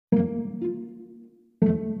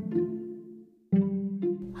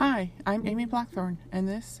Hi, I'm Amy Blackthorn, and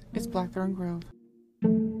this is Blackthorn Grove.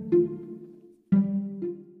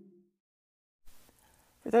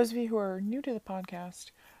 For those of you who are new to the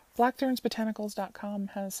podcast, blackthornsbotanicals.com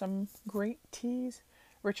has some great teas,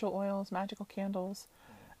 ritual oils, magical candles,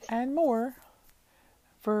 and more.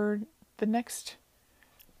 For the next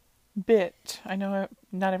bit, I know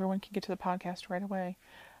not everyone can get to the podcast right away.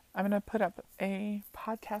 I'm going to put up a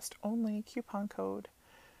podcast-only coupon code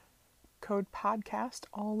podcast,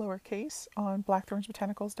 all lowercase, on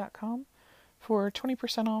blackthornsbotanicals.com for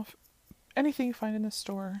 20% off anything you find in the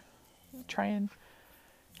store. Try and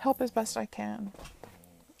help as best I can.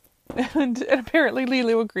 And apparently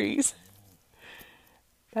Lulu agrees.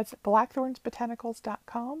 That's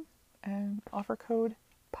blackthornsbotanicals.com and offer code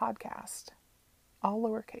podcast, all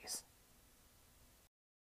lowercase.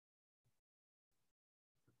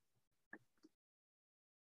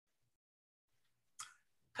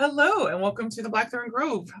 Hello and welcome to the Blackthorn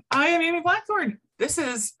Grove. I am Amy Blackthorn. This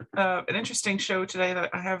is an interesting show today that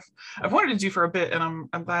I've wanted to do for a bit, and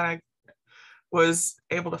I'm glad I was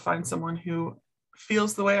able to find someone who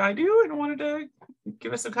feels the way I do and wanted to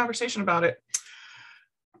give us a conversation about it.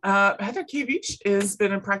 Heather K. Beach has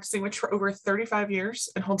been a practicing witch for over 35 years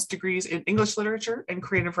and holds degrees in English literature and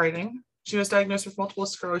creative writing. She was diagnosed with multiple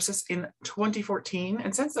sclerosis in 2014,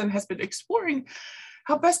 and since then has been exploring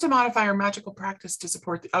how best to modify her magical practice to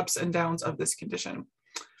support the ups and downs of this condition.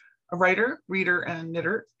 A writer, reader, and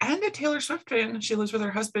knitter, and a Taylor Swift fan, she lives with her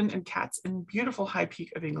husband and cats in beautiful High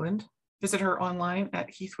Peak of England. Visit her online at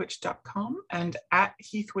heathwitch.com and at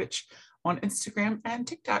heathwitch on Instagram and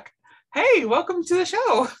TikTok. Hey, welcome to the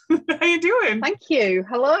show. How you doing? Thank you.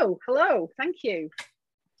 Hello. Thank you.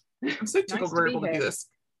 I'm so tickled Nice we're able to do this.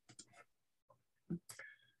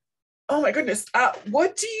 Oh my goodness.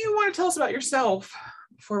 What do you want to tell us about yourself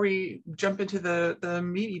before we jump into the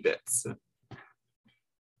meaty bits?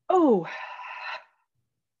 Oh,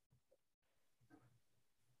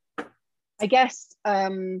 I guess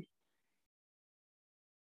I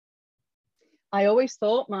always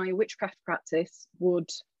thought my witchcraft practice would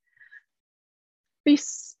be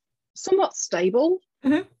somewhat stable.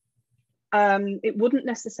 Mm-hmm. It wouldn't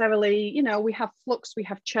necessarily, we have flux, we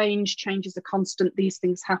have change is a constant, these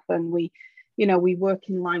things happen, we work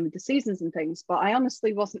in line with the seasons and things, but I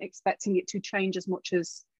honestly wasn't expecting it to change as much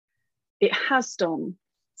as it has done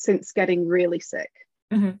since getting really sick.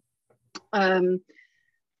 Mm-hmm.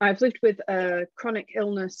 I've lived with a chronic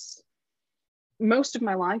illness most of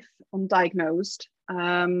my life, undiagnosed.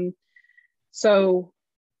 So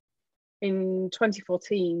in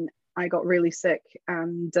 2014, I got really sick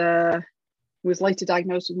and was later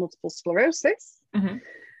diagnosed with multiple sclerosis. Mm-hmm.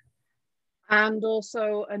 And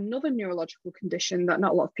also another neurological condition that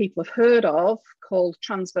not a lot of people have heard of called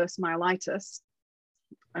transverse myelitis,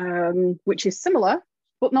 which is similar,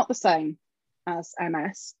 but not the same as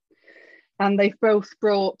MS. And they've both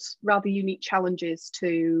brought rather unique challenges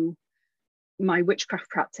to my witchcraft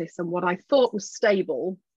practice, and what I thought was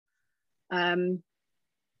stable, I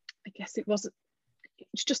guess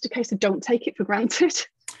it's just a case of don't take it for granted.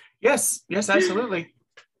 Yes, absolutely.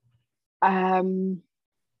 And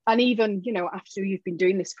even, after you've been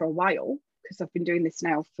doing this for a while, because I've been doing this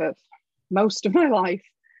now for most of my life,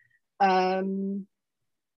 even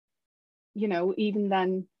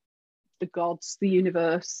then, the gods, the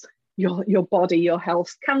universe, your body, your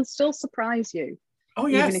health can still surprise you. Oh,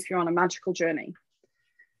 yes. Even if you're on a magical journey.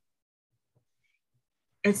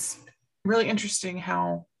 It's really interesting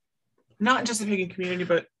how not just the pagan community,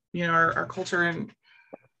 but our culture and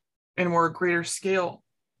a more greater scale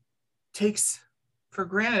takes for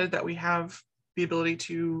granted that we have the ability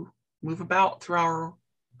to move about through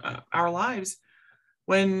our lives,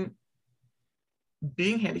 when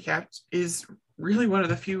being handicapped is really one of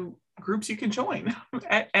the few groups you can join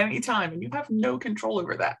at any time, and you have no control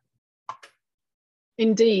over that.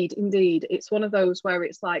 Indeed. It's one of those where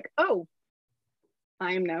it's like, oh,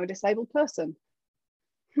 I am now a disabled person.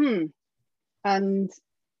 And,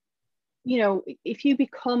 if you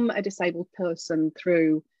become a disabled person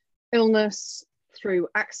through illness, through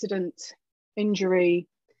accident, injury,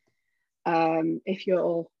 if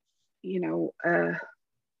you're,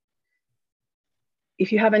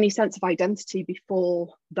 if you have any sense of identity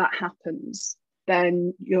before that happens,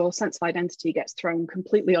 then your sense of identity gets thrown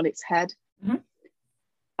completely on its head. Mm-hmm.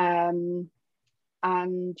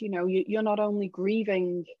 And you're not only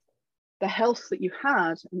grieving the health that you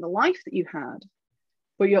had and the life that you had,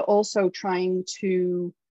 but you're also trying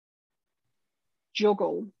to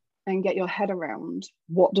juggle and get your head around,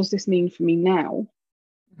 what does this mean for me now?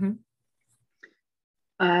 Mm-hmm.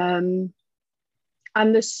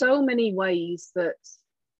 And there's so many ways that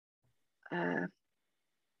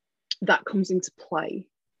that comes into play.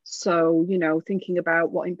 So, you know, thinking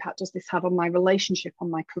about what impact does this have on my relationship, on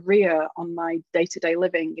my career, on my day-to-day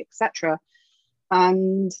living, etc.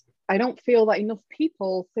 And I don't feel that enough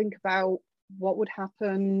people think about what would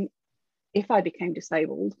happen if I became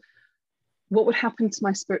disabled. What would happen to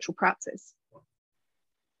my spiritual practice?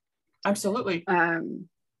 Absolutely.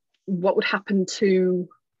 What would happen to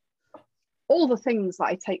all the things that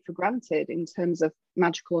I take for granted in terms of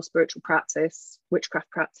magical or spiritual practice, witchcraft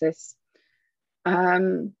practice,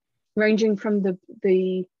 ranging from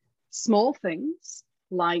the small things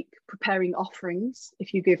like preparing offerings,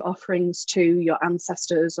 if you give offerings to your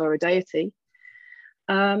ancestors or a deity,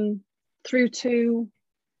 through to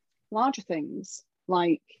larger things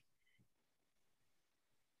like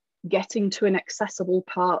getting to an accessible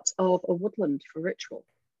part of a woodland for ritual,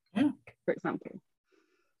 for example.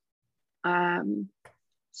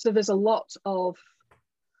 So there's a lot of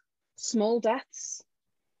small deaths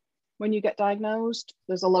when you get diagnosed.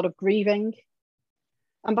 There's a lot of grieving.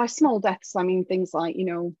 And by small deaths, I mean things like, you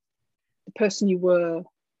know, the person you were,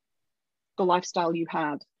 the lifestyle you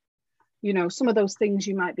had, you know, some of those things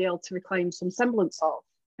you might be able to reclaim some semblance of.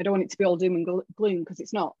 I don't want it to be all doom and gloom, because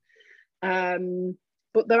it's not.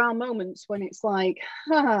 But there are moments when it's like,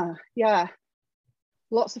 yeah,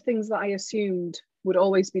 lots of things that I assumed would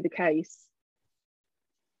always be the case.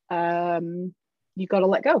 You've got to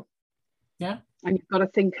let go. Yeah. And you've got to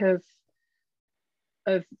think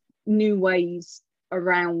of new ways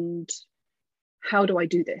around, how do I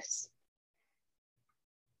do this?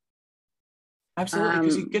 Absolutely.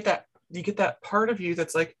 Because you get that part of you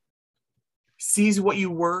that's like, sees what you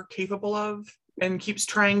were capable of and keeps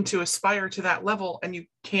trying to aspire to that level, and you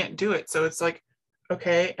can't do it. So it's like,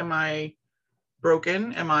 okay, am I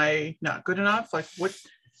broken? Am I not good enough? Like what?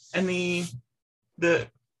 And the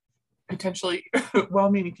potentially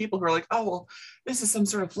well-meaning people who are like, oh, well, this is some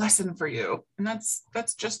sort of lesson for you. And that's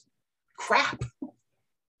just crap.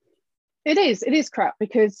 It is crap,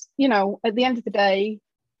 because, you know, at the end of the day,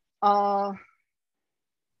 our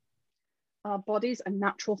bodies are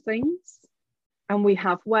natural things, and we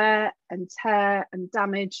have wear and tear and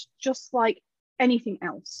damage just like anything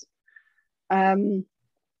else. You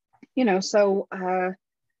know, so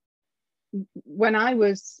when I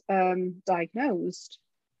was diagnosed,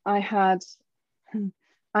 I had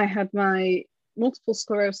my multiple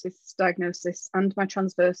sclerosis diagnosis and my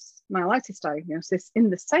transverse myelitis diagnosis in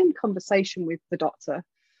the same conversation with the doctor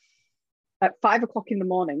at 5 o'clock in the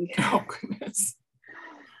morning. Oh, goodness.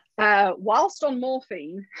 Whilst on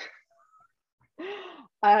morphine,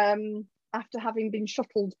 after having been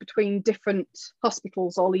shuttled between different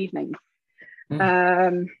hospitals all evening,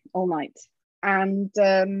 all night. And,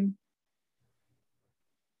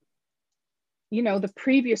 you know, the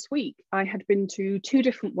previous week, I had been to 2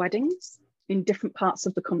 different weddings in different parts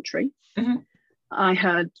of the country. Mm-hmm. I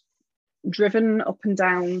had driven up and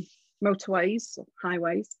down motorways,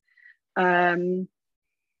 highways. I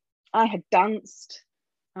had danced.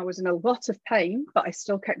 I was in a lot of pain, but I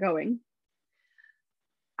still kept going.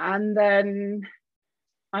 And then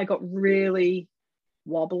I got really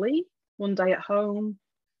wobbly one day at home,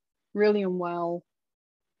 really unwell.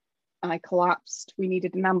 I collapsed. We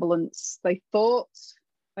needed an ambulance. They thought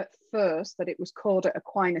at first that it was cauda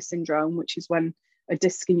equina syndrome, which is when a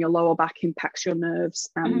disc in your lower back impacts your nerves,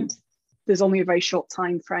 and there's only a very short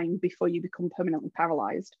time frame before you become permanently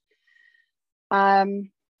paralyzed.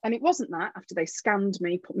 And it wasn't that. After they scanned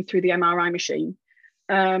me, put me through the MRI machine,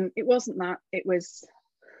 it wasn't that. It was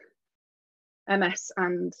MS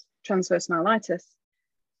and transverse myelitis.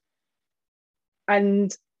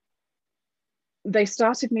 And they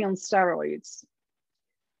started me on steroids.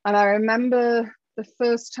 And I remember the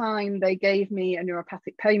first time they gave me a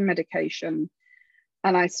neuropathic pain medication,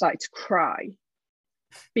 and I started to cry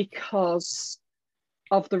because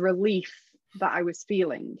of the relief that I was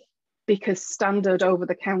feeling, because standard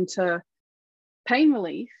over-the-counter pain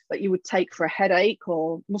relief that you would take for a headache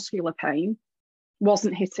or muscular pain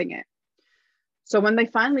wasn't hitting it. So when they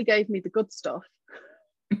finally gave me the good stuff,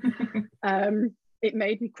 it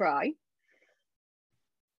made me cry.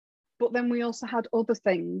 But then we also had other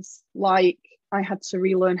things, like I had to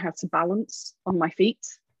relearn how to balance on my feet,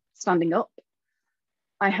 standing up.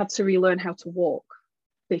 I had to relearn how to walk,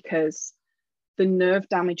 because the nerve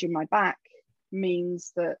damage in my back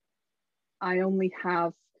means that I only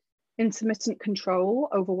have intermittent control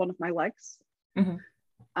over one of my legs.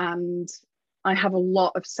 And I have a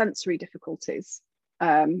lot of sensory difficulties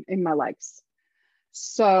in my legs.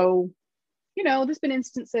 So, you know, there's been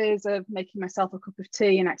instances of making myself a cup of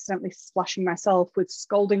tea and accidentally splashing myself with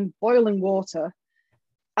scalding boiling water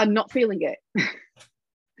and not feeling it.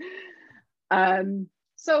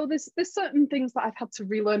 So there's certain things that I've had to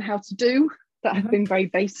relearn how to do that have been very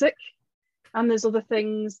basic, and there's other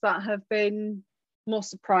things that have been more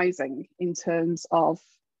surprising in terms of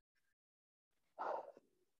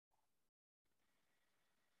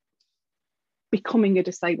becoming a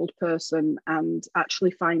disabled person and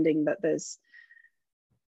actually finding that there's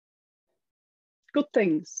good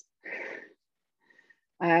things.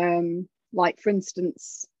 Like, for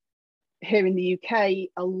instance, here in the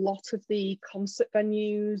UK, a lot of the concert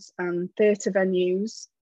venues and theatre venues,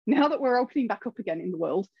 now that we're opening back up again in the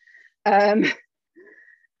world,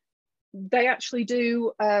 they actually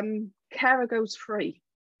do carer goes free.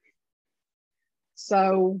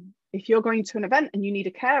 So if you're going to an event and you need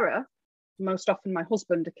a carer, most often my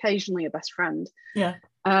husband, occasionally a best friend, they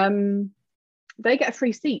get a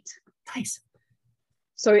free seat. Nice.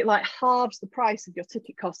 So it like halves the price of your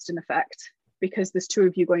ticket cost in effect, because there's two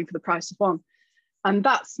of you going for the price of one. And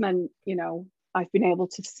that's meant, you know, I've been able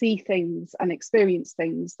to see things and experience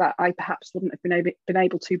things that I perhaps wouldn't have been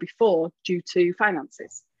able to before due to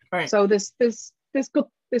finances. Right. So there's good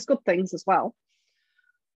things as well.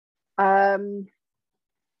 But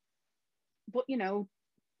you know,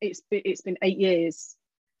 it's been 8 years.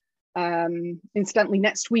 Incidentally,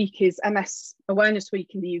 next week is MS Awareness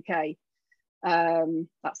Week in the UK.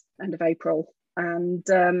 That's end of April, and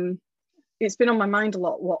it's been on my mind a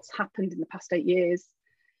lot what's happened in the past 8 years.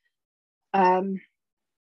 And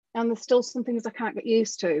there's still some things I can't get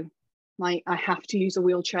used to. Like, I have to use a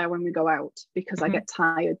wheelchair when we go out because I get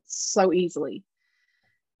tired so easily.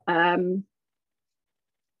 And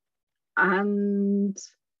I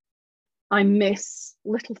miss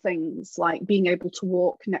little things like being able to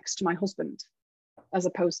walk next to my husband as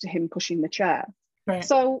opposed to him pushing the chair. Right.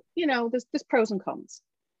 So, you know, there's pros and cons.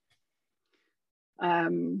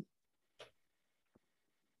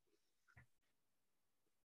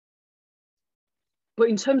 But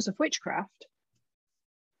in terms of witchcraft,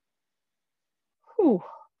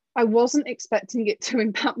 I wasn't expecting it to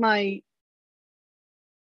impact my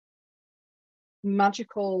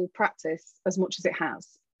magical practice as much as it has.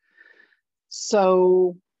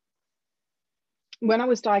 So when I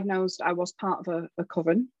was diagnosed, I was part of a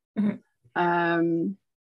coven. The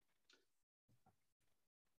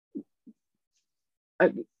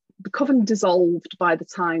coven dissolved by the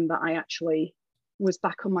time that I actually was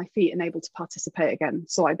back on my feet and able to participate again.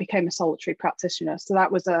 So I became a solitary practitioner. So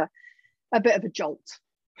that was a bit of a jolt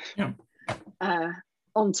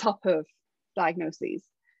on top of diagnoses.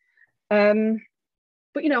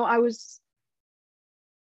 But, you know, I was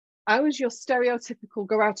your stereotypical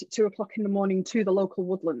go out at 2 o'clock in the morning to the local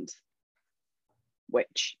woodland,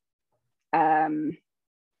 which, you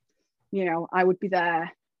know, I would be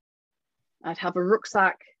there. I'd have a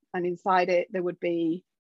rucksack, and inside it there would be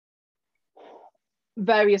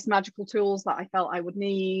various magical tools that I felt I would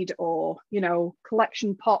need, or, you know,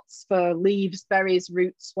 collection pots for leaves, berries,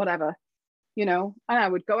 roots, whatever, you know. And I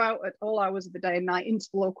would go out at all hours of the day and night into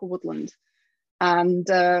the local woodland and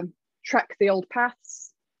trek the old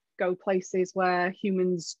paths, go places where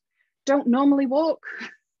humans don't normally walk.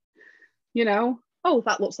 You know, oh,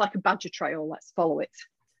 that looks like a badger trail, let's follow it.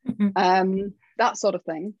 That sort of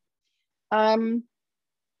thing. And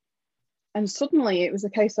suddenly it was a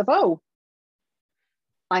case of,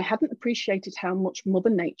 I hadn't appreciated how much Mother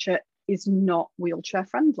Nature is not wheelchair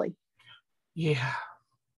friendly. Yeah.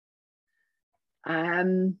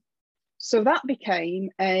 So that became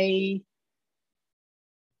I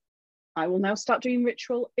will now start doing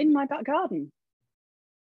ritual in my back garden,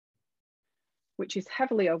 which is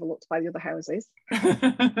heavily overlooked by the other houses. So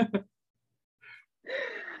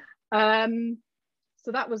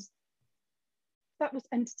that was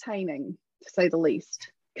entertaining, to say the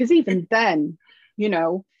least, because even then, you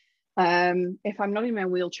know, if I'm not in my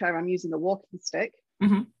wheelchair, I'm using a walking stick.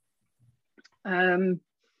 In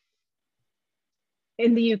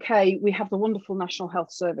the UK, we have the wonderful National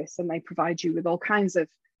Health Service, and they provide you with all kinds of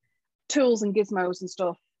tools and gizmos and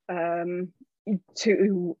stuff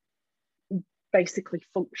to basically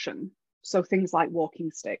function. So things like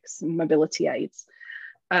walking sticks and mobility aids.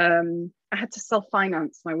 I had to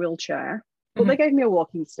self-finance my wheelchair, but they gave me a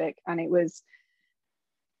walking stick, and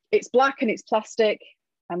it's black and it's plastic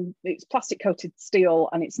coated steel,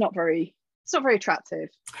 and it's not very attractive.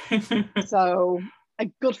 So a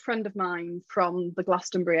good friend of mine from the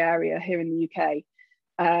Glastonbury area here in the UK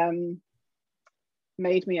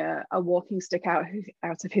made me a walking stick out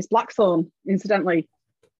of his blackthorn, incidentally,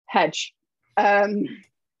 hedge.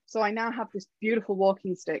 So I now have this beautiful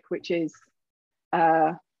walking stick, which is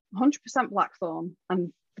 100% blackthorn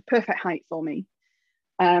and the perfect height for me.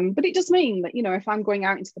 But it does mean that, you know, if I'm going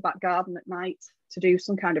out into the back garden at night to do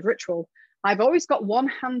some kind of ritual, I've always got one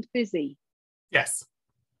hand busy. Yes.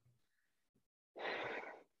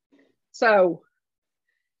 So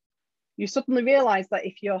you suddenly realize that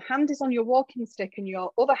if your hand is on your walking stick and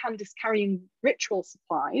your other hand is carrying ritual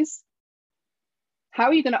supplies, how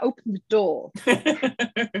are you going to open the door?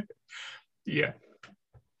 Yeah.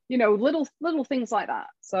 You know, little things like that.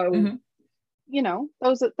 So, Mm-hmm. you know,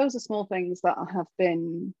 those are small things that have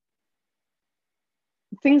been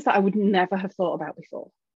things that I would never have thought about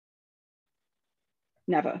before.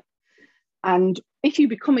 Never. And if you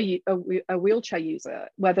become a wheelchair user,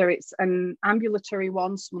 whether it's an ambulatory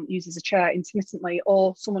one, someone that uses a chair intermittently,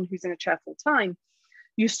 or someone who's in a chair full time,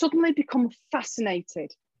 you suddenly become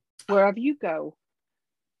fascinated wherever you go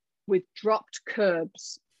with dropped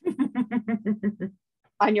curbs.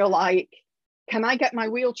 And you're like, can I get my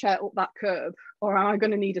wheelchair up that curb, or am I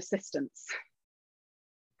going to need assistance?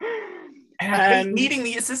 And I hate needing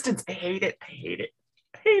the assistance. I hate it. I hate it.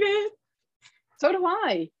 I hate it. So do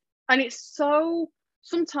I. And it's so,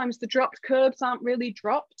 sometimes the dropped curbs aren't really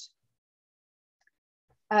dropped.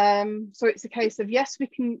 So it's a case of, yes,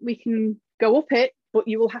 we can go up it, but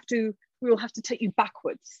we will have to take you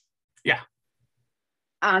backwards. Yeah.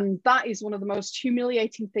 And that is one of the most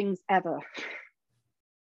humiliating things ever.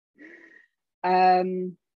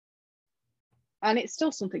 And it's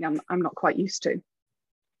still something I'm not quite used to.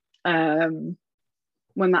 When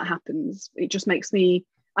that happens, it just makes me,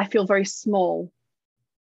 I feel very small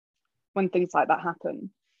when things like that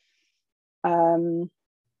happen. You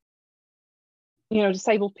know,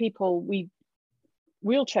 disabled people,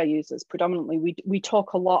 wheelchair users predominantly, we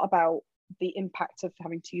talk a lot about the impact of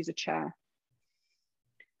having to use a chair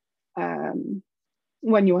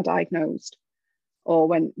when you are diagnosed, or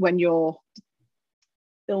when your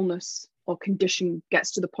illness or condition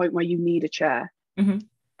gets to the point where you need a chair. Mm-hmm.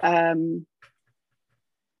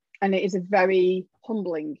 And it is a very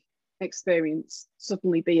humbling experience,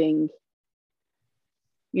 suddenly being,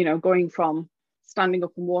 you know, going from standing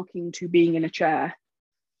up and walking to being in a chair.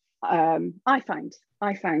 I find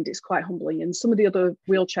it's quite humbling, and some of the other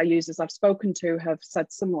wheelchair users I've spoken to have said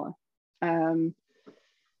similar.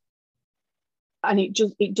 And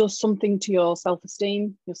it does something to your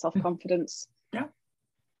self-esteem, your self-confidence. Yeah.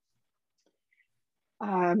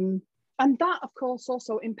 And that, of course,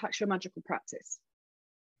 also impacts your magical practice,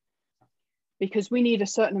 because we need a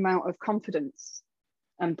certain amount of confidence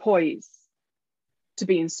and poise to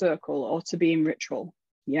be in circle or to be in ritual.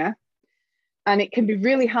 Yeah. And it can be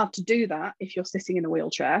really hard to do that if you're sitting in a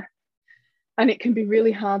wheelchair. And it can be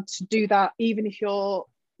really hard to do that even if you're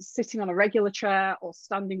sitting on a regular chair or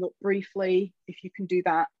standing up briefly, if you can do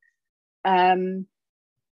that. And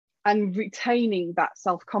retaining that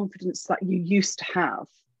self-confidence that you used to have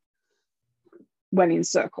when in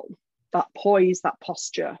circle, that poise, that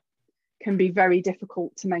posture, can be very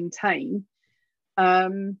difficult to maintain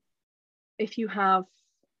if you have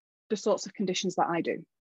the sorts of conditions that I do.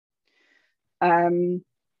 I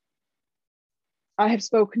have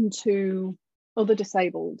spoken to other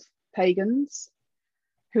disabled pagans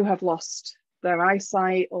who have lost their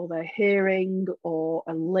eyesight or their hearing or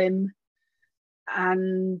a limb,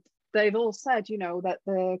 and they've all said, you know, that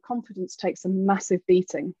their confidence takes a massive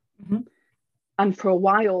beating. Mm-hmm. And for a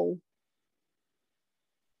while,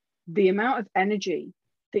 the amount of energy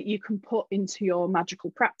that you can put into your magical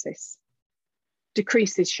practice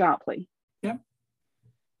decreases sharply. Yeah.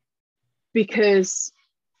 Because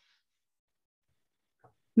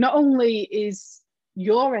not only is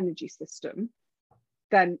your energy system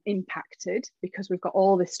then impacted, because we've got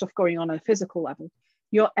all this stuff going on a physical level,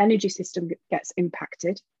 your energy system gets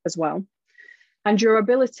impacted as well. And your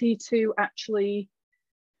ability to actually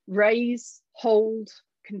raise, hold,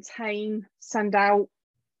 contain, send out,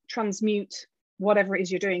 transmute, whatever it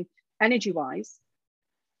is you're doing energy-wise,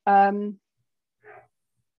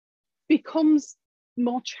 becomes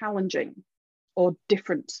more challenging or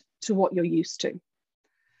different to what you're used to.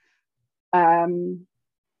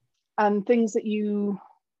 And things that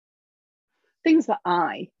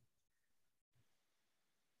I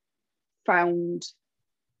found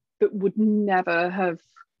that would never have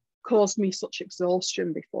caused me such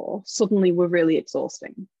exhaustion before suddenly were really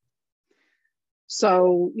exhausting.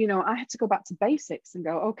 So, you know, I had to go back to basics and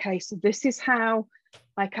go, okay, so this is how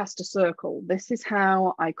I cast a circle. This is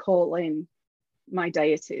how I call in my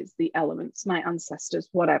deities, the elements, my ancestors,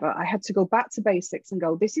 whatever. I had to go back to basics and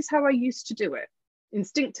go, this is how I used to do it.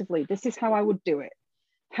 Instinctively, this is how I would do it.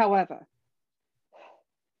 However,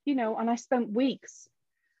 you know, and I spent weeks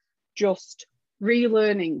just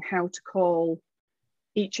relearning how to call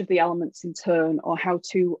each of the elements in turn, or how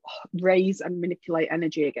to raise and manipulate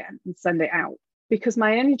energy again and send it out, because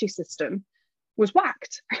my energy system was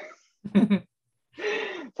whacked. for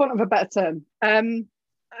want of a better term.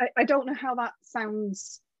 I don't know how that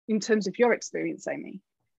sounds in terms of your experience, Amy.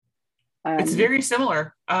 It's very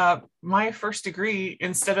similar. My first degree,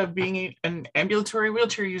 instead of being an ambulatory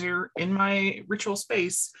wheelchair user in my ritual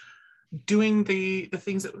space, doing the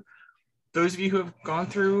things that those of you who have gone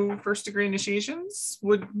through first degree initiations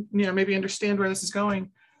would, maybe understand where this is going.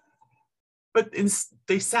 But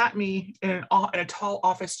they sat me in a tall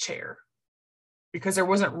office chair because there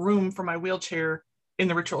wasn't room for my wheelchair in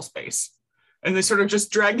the ritual space. And they sort of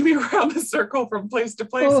just dragged me around the circle from place to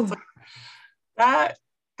place. Oh. It's like,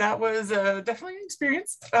 that was definitely an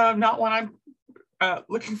experience, not one I'm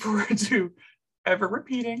looking forward to ever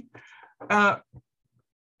repeating.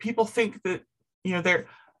 People think that,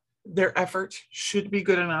 their effort should be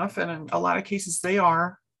good enough, and in a lot of cases they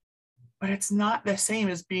are, but it's not the same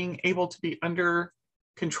as being able to be under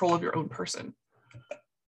control of your own person.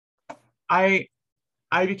 I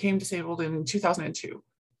became disabled in 2002,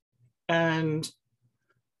 and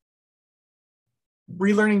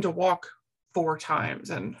relearning to walk 4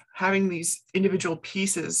 times and having these individual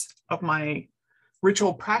pieces of my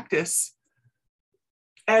ritual practice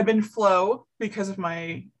ebb and flow because of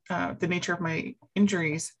my the nature of my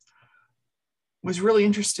injuries was really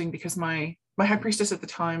interesting, because my high priestess at the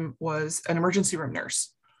time was an emergency room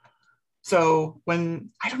nurse. So when,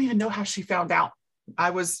 I don't even know how she found out I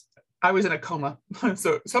was in a coma.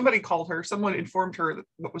 So somebody called her, someone informed her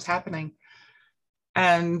what was happening.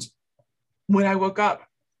 And when I woke up,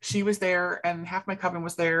 she was there and half my coven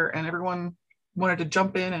was there, and everyone wanted to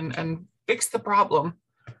jump in and fix the problem.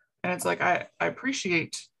 And it's like, I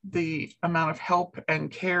appreciate the amount of help and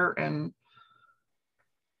care and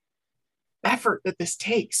effort that this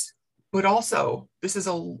takes, but also this is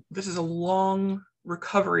a long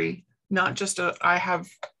recovery, not just I have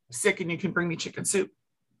sick and you can bring me chicken soup.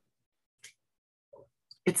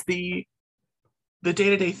 It's the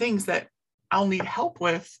day-to-day things that I'll need help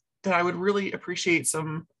with, that I would really appreciate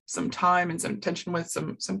some time and some attention with,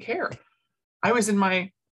 some care. I was in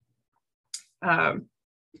my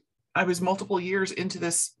I was multiple years into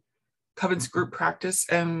this Coven's group practice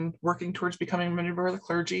and working towards becoming a member of the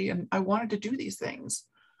clergy, and I wanted to do these things.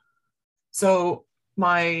 So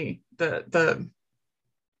the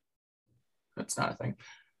that's not a thing.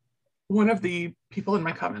 One of the people in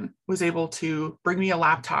my coven was able to bring me a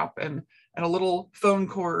laptop and a little phone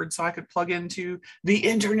cord so I could plug into the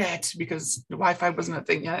internet, because Wi-Fi wasn't a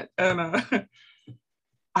thing yet. And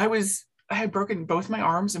I had broken both my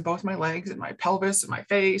arms and both my legs and my pelvis and my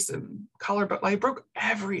face and collar, but I broke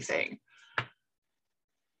everything.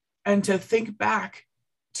 And to think back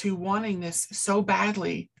to wanting this so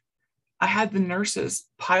badly, I had the nurses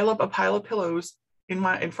pile up a pile of pillows in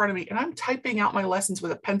front of me, and I'm typing out my lessons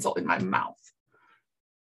with a pencil in my mouth.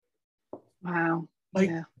 Wow. Like,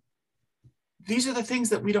 yeah. These are the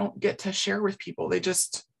things that we don't get to share with people. They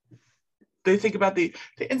think about the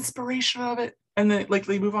inspiration of it, and then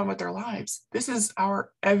they move on with their lives. This is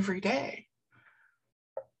our everyday.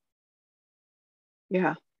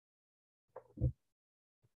 Yeah.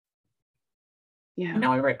 Yeah. And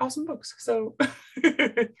now I write awesome books. So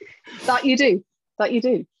that you do.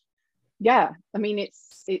 Yeah. I mean,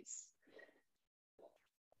 it's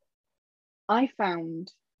I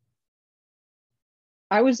found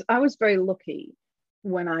I was very lucky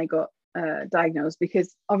when I got diagnosed,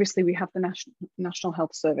 because obviously we have the National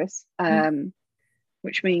Health Service,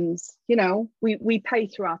 which means, we pay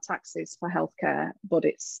through our taxes for healthcare, but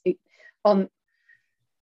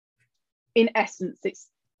in essence, it's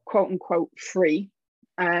quote unquote free.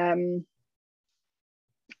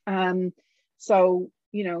 So,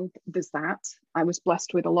 there's that. I was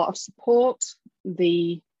blessed with a lot of support.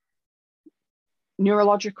 The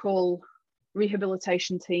neurological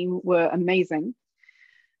rehabilitation team were amazing,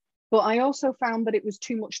 but I also found that it was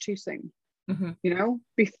too much too soon.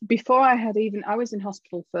 Before I was in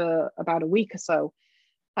hospital for about a week or so,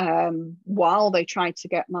 while they tried to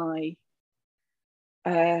get my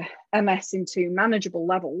MS into manageable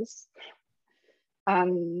levels,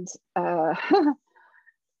 and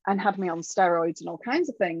and had me on steroids and all kinds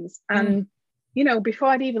of things. And before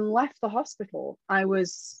I'd even left the hospital, I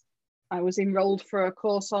was enrolled for a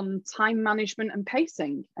course on time management and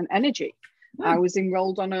pacing and energy. I was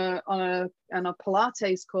enrolled on a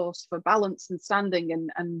Pilates course for balance and standing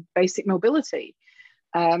and basic mobility.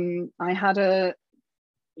 I had a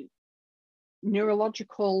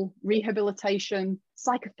neurological rehabilitation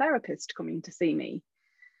psychotherapist coming to see me,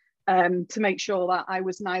 to make sure that I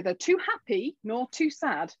was neither too happy nor too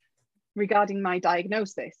sad regarding my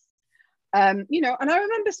diagnosis. And I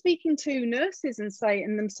remember speaking to nurses and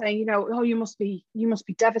them saying, oh, you must be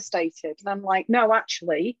devastated. And I'm like, no,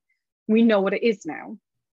 actually, We know what it is now.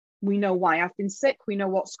 We know why I've been sick. We know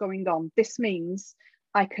what's going on. This means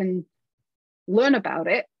I can learn about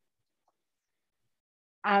it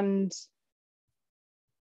and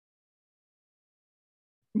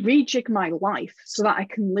rejig my life so that I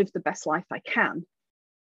can live the best life I can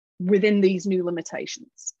within these new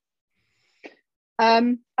limitations.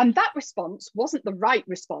 And that response wasn't the right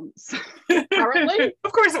response, apparently.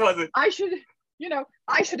 Of course it wasn't. I should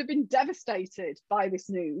have been devastated by this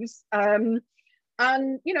news. And,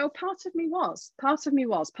 part of me was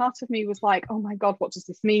like, oh my God, what does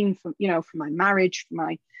this mean for my marriage, for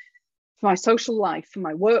my social life, for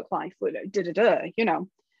my work life,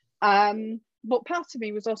 but part of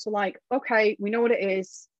me was also like, okay, we know what it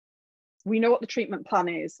is. We know what the treatment plan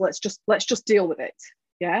is. Let's just deal with it.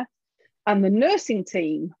 Yeah. And the nursing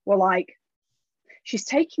team were like, she's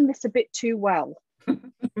taking this a bit too well.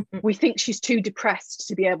 We think she's too depressed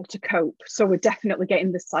to be able to cope. So we're definitely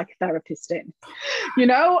getting this psychotherapist in,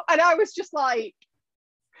 And I was just like,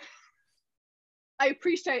 I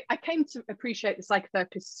came to appreciate the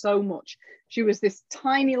psychotherapist so much. She was this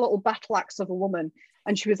tiny little battle axe of a woman,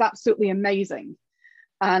 and she was absolutely amazing.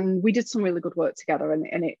 And we did some really good work together, and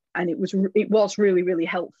it was really, really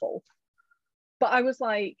helpful. But I was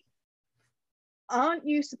like, aren't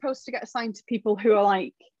you supposed to get assigned to people who are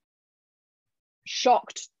like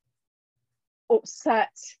shocked,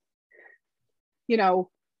 upset,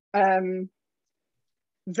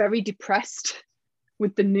 very depressed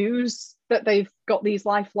with the news that they've got these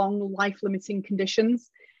lifelong, life-limiting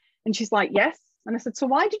conditions? And she's like, yes. And I said, so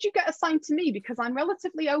why did you get assigned to me? Because I'm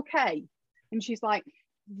relatively okay. And she's like,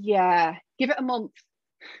 yeah, give it a month.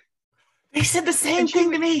 They said the same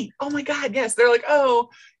thing to me. Oh my God, yes. They're like, oh,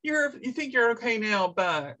 you think you're okay now,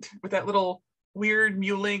 but with that little weird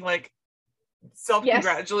mewling, like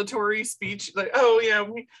self-congratulatory speech, like, oh yeah,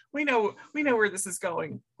 we know where this is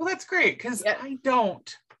going. Well, that's great, because I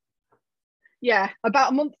don't. Yeah,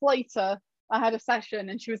 about a month later, I had a session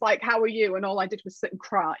and she was like, how are you? And all I did was sit and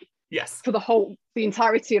cry. Yes. For the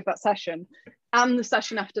entirety of that session, and the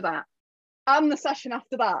session after that.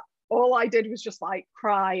 All I did was just like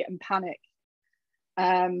cry and panic,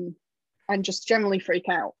 and just generally freak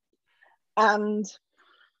out. And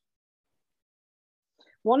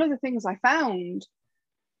one of the things I found,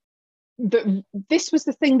 that this was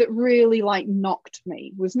the thing that really like knocked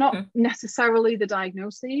me, was not necessarily the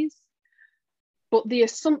diagnoses, but the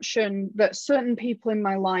assumption that certain people in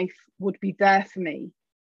my life would be there for me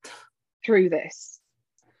through this.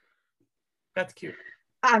 That's cute.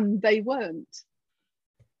 And they weren't.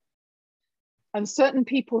 And certain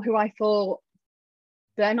people who I thought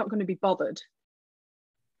they're not going to be bothered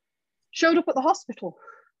showed up at the hospital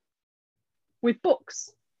with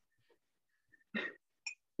books.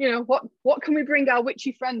 What can we bring our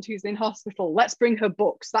witchy friend who's in hospital? Let's bring her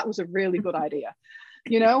books. That was a really good idea.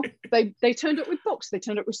 They turned up with books. They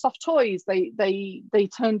turned up with soft toys. They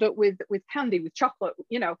turned up with candy, with chocolate.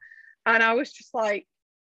 And I was just like,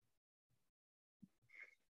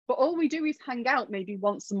 but all we do is hang out maybe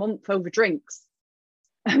once a month over drinks.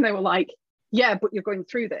 And they were like, yeah, but you're going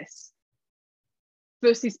through this.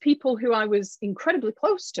 Versus people who I was incredibly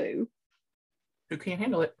close to, who can't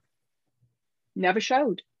handle it, never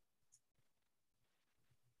showed.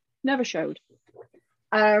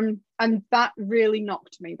 And that really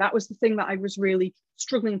knocked me. That was the thing that I was really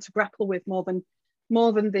struggling to grapple with more than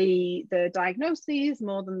the diagnoses,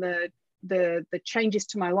 more than the changes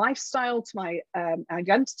to my lifestyle, to my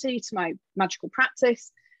identity, to my magical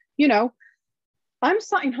practice. I'm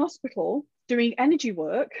sat in hospital doing energy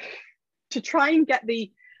work to try and get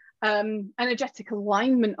the energetic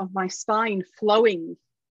alignment of my spine flowing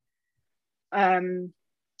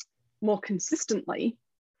more consistently,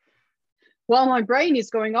 while my brain is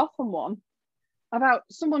going off on one about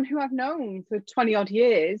someone who I've known for 20 odd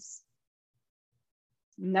years,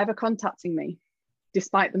 never contacting me,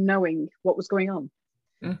 despite them knowing what was going on.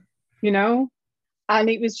 And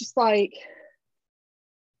it was just like,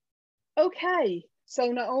 okay, so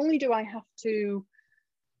not only do I have to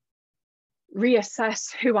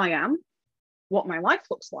reassess who I am, what my life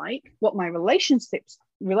looks like, what my relationships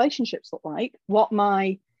look like, what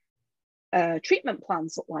my treatment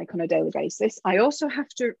plans look like on a daily basis, I also have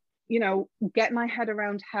to, get my head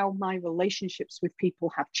around how my relationships with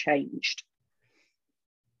people have changed.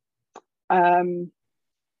 And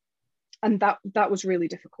that was really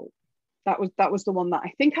difficult. That was the one that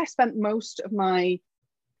I think I spent most of my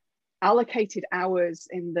allocated hours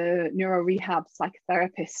in the neuro rehab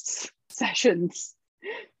psychotherapists sessions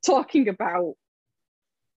talking about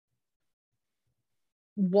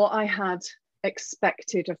what I had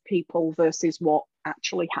expected of people versus what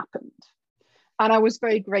actually happened. And I was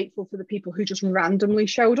very grateful for the people who just randomly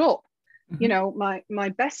showed up. Mm-hmm. You know, my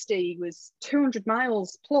bestie was 200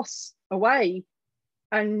 miles plus away,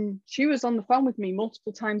 and she was on the phone with me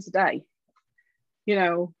multiple times a day, you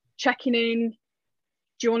know, checking in.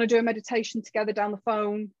 Do you want to do a meditation together down the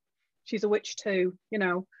phone? She's a witch too, you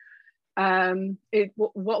know.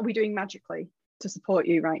 What are we doing magically to support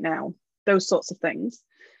you right now? Those sorts of things.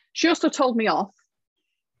 She also told me off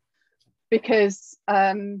because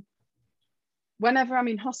whenever I'm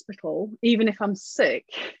in hospital, even if I'm sick,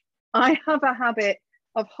 I have a habit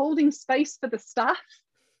of holding space for the staff.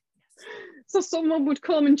 So someone would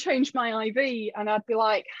come and change my IV and I'd be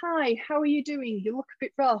like, hi, how are you doing? You look a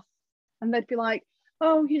bit rough. And they'd be like,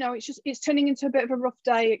 oh, you know, it's turning into a bit of a rough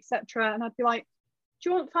day, etc. And I'd be like, do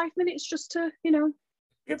you want 5 minutes just to, you know,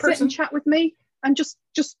 sit and chat with me and just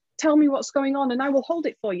tell me what's going on and I will hold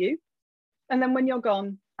it for you. And then when you're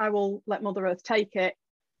gone, I will let Mother Earth take it,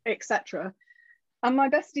 etc. And my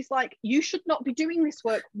bestie's like, you should not be doing this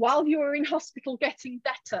work while you're in hospital getting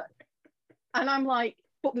better. And I'm like,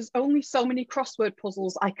 but there's only so many crossword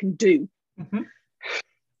puzzles I can do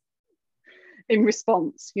in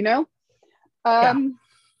response, you know?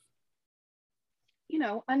 You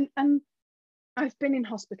know, and I've been in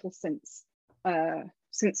hospital since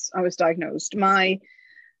I was diagnosed.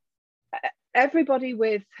 Everybody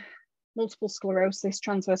with multiple sclerosis,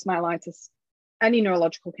 transverse myelitis, any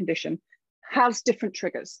neurological condition has different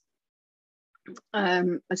triggers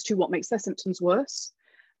as to what makes their symptoms worse.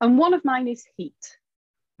 And one of mine is heat.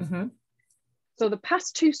 Mm-hmm. So the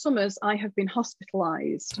past 2 summers, I have been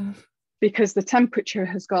hospitalized because the temperature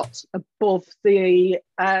has got above the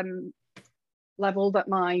level that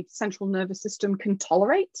my central nervous system can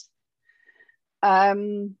tolerate.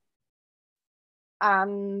 And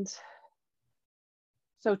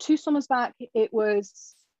so 2 summers back, it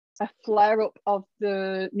was a flare-up of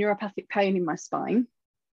the neuropathic pain in my spine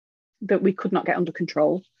that we could not get under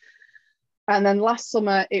control. And then last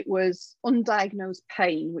summer, it was undiagnosed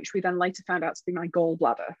pain, which we then later found out to be my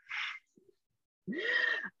gallbladder.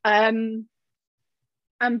 And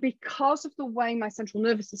because of the way my central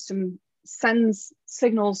nervous system sends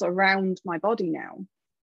signals around my body now,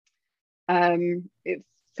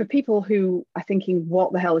 for people who are thinking,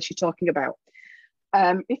 what the hell is she talking about?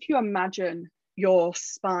 If you imagine your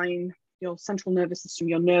spine, your central nervous system,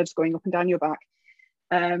 your nerves going up and down your back,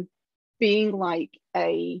 being like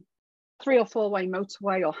a 3 or 4-way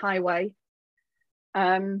motorway or highway,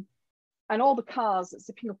 and all the cars that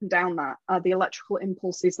zipping up and down that are the electrical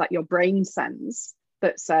impulses that your brain sends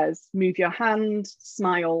that says move your hand,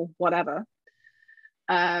 smile, whatever.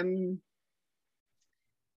 Then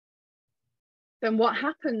what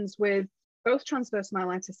happens with both transverse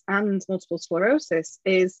myelitis and multiple sclerosis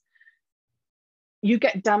is you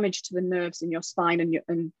get damage to the nerves in your spine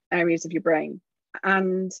and areas of your brain.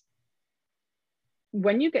 And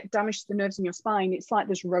when you get damage to the nerves in your spine, it's like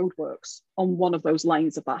there's roadworks on one of those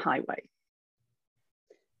lanes of that highway.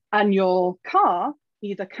 And your car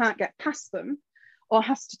either can't get past them or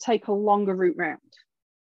has to take a longer route round.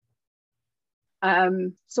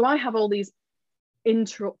 So I have all these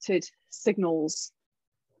interrupted signals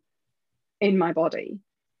in my body.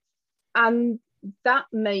 And that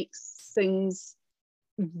makes things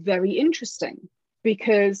very interesting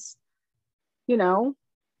because, you know,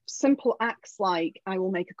 simple acts like I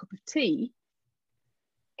will make a cup of tea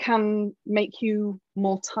can make you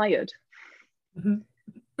more tired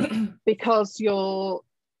because your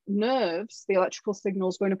nerves, the electrical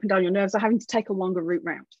signals going up and down your nerves, are having to take a longer route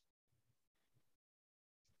round.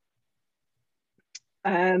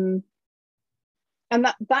 And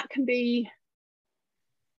that can be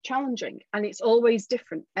challenging, and it's always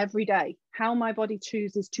different every day. How my body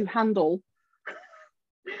chooses to handle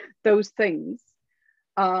those things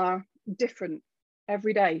are different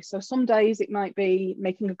every day. So some days it might be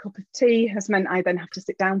making a cup of tea has meant I then have to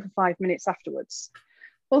sit down for 5 minutes afterwards.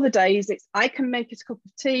 Other days it's I can make a cup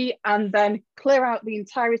of tea and then clear out the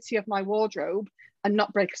entirety of my wardrobe and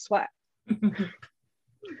not break a sweat.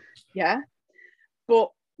 Yeah.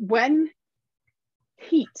 But when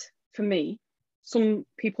heat, for me, some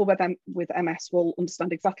people with MS will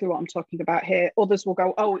understand exactly what I'm talking about here. Others will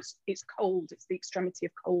go, oh, it's cold. It's the extremity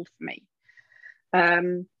of cold for me.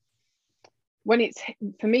 When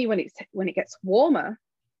it gets warmer,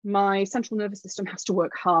 my central nervous system has to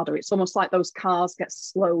work harder. It's almost like those cars get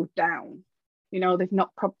slowed down. You know,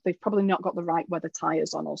 they've probably not got the right weather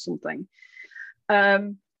tires on or something.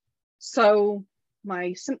 So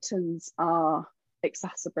my symptoms are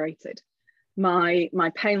exacerbated. My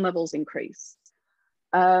pain levels increase.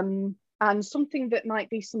 And something that might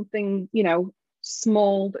be something, you know,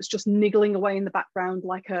 small, that's just niggling away in the background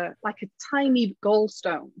like a tiny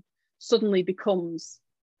gallstone, suddenly becomes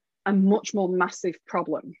a much more massive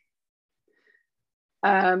problem.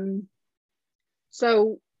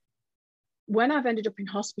 So when I've ended up in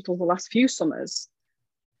hospital the last few summers,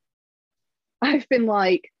 I've been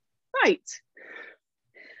like, right,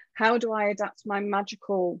 how do I adapt my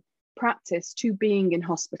magical practice to being in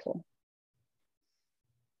hospital?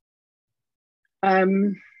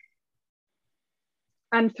 And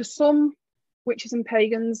for some witches and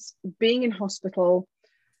pagans, being in hospital,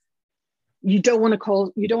 you don't want to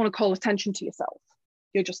call attention to yourself.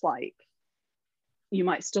 You're just like, you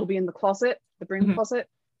might still be in the closet, the broom closet.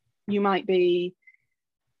 You might be,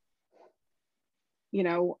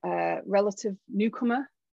 a relative newcomer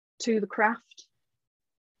to the craft.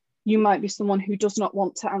 You might be someone who does not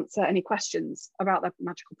want to answer any questions about their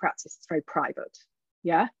magical practice. It's very private.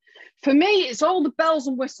 Yeah. For me, it's all the bells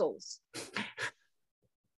and whistles.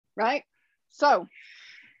 Right? So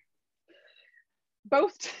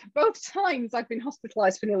both times I've been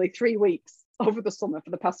hospitalized for nearly 3 weeks over the summer,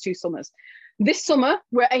 for the past 2 summers. This summer,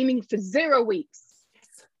 we're aiming for 0 weeks.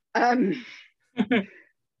 But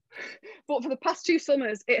for the past 2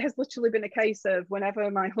 summers, it has literally been a case of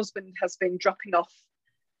whenever my husband has been dropping off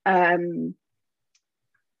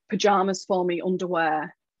pajamas for me,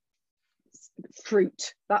 underwear,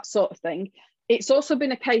 fruit, that sort of thing. It's also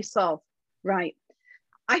been a case of, right,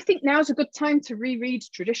 I think now's a good time to reread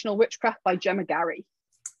Traditional Witchcraft by Gemma Gary.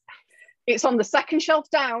 It's on the second shelf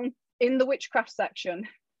down in the witchcraft section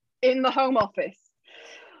in the Home Office.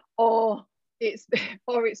 Or it's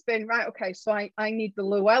been, right, okay, so I need the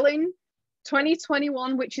Llewellyn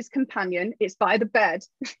 2021 Witch's Companion. It's by the bed.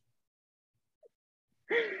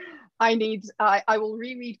 I will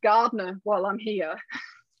reread Gardner while I'm here,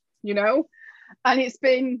 and it's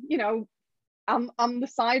been, on the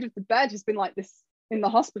side of the bed has been like this. In the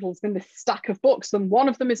hospital, has been this stack of books, and one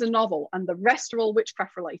of them is a novel, and the rest are all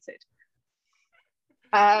witchcraft related.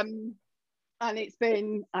 And it's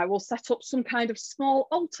been, I will set up some kind of small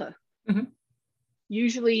altar.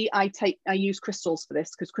 Usually I use crystals for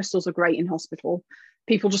this, because crystals are great in hospital.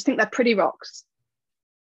 People just think they're pretty rocks.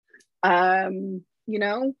 So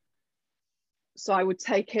I would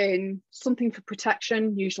take in something for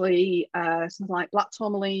protection, usually something like black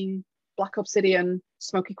tourmaline, black obsidian,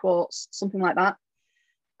 smoky quartz, something like that.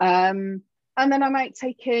 And then I might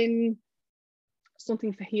take in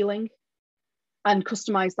something for healing and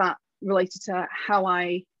customize that related to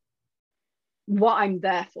what I'm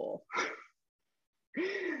there for.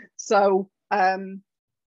 So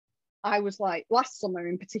I was like, last summer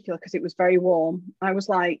in particular, because it was very warm, I was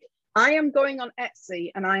like, I am going on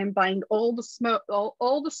Etsy and I am buying all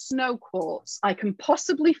the snow quartz I can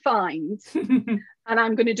possibly find. And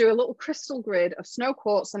I'm going to do a little crystal grid of snow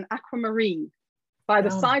quartz and aquamarine by the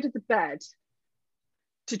side of the bed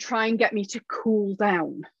to try and get me to cool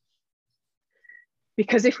down.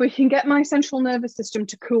 Because if we can get my central nervous system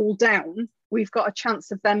to cool down, we've got a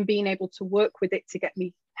chance of them being able to work with it to get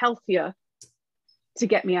me healthier, to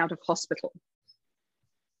get me out of hospital.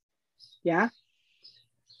 Yeah.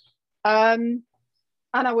 And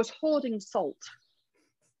I was hoarding salt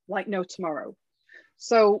like no tomorrow.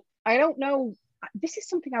 So I don't know, this is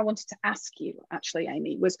something I wanted to ask you actually,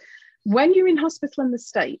 Amy, was when you're in hospital in the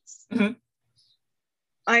States,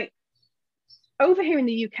 over here in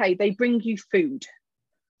the UK, they bring you food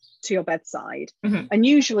to your bedside. And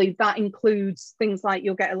usually that includes things like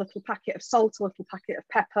you'll get a little packet of salt, a little packet of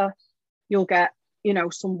pepper, you'll get,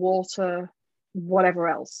 some water, whatever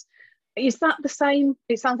else. Is that the same?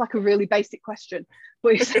 It sounds like a really basic question,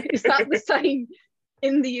 but is that the same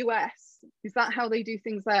in the US? Is that how they do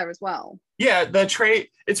things there as well? Yeah, the tray,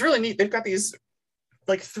 it's really neat. They've got these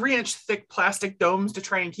like 3-inch thick plastic domes to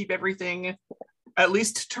try and keep everything at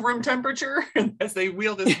least to room temperature as they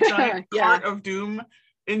wheel this giant cart of doom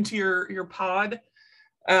into your pod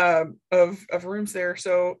of rooms there.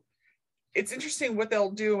 So it's interesting what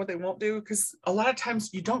they'll do and what they won't do, because a lot of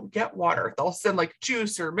times you don't get water. They'll send like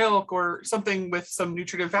juice or milk or something with some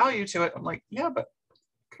nutritive value to it. I'm like, yeah, but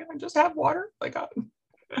can I just have water? Like,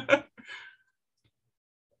 but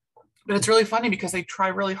it's really funny because they try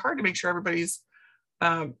really hard to make sure everybody's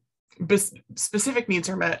specific needs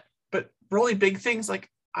are met. But really big things, like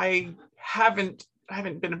I haven't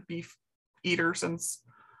been a beef eater since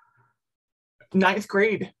 9th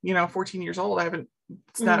grade, 14 years old.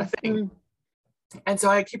 It's not a thing. And so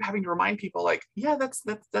I keep having to remind people like, yeah,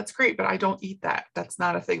 that's great, but I don't eat that. That's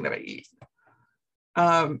not a thing that I eat.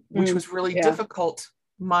 Which was really difficult.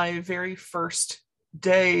 My very first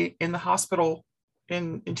day in the hospital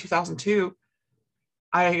in 2002,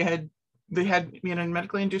 I had they had me in a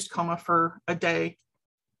medically induced coma for a day.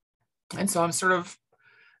 And so I'm sort of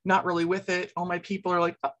not really with it. All my people are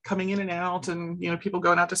like coming in and out, and people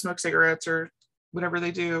going out to smoke cigarettes or whatever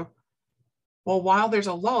they do. Well, while there's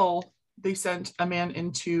a lull, they sent a man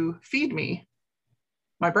in to feed me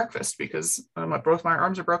my breakfast because both my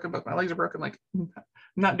arms are broken, both my legs are broken. Like, I'm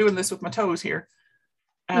not doing this with my toes here.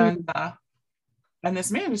 And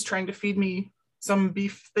this man is trying to feed me some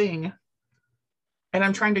beef thing. And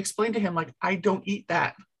I'm trying to explain to him, like, I don't eat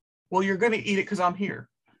that. Well, you're going to eat it because I'm here.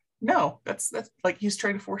 No, that's like, he's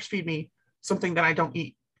trying to force feed me something that I don't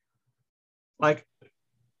eat. Like,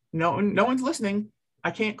 no one's listening.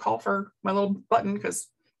 I can't call for my little button because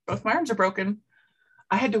both my arms are broken.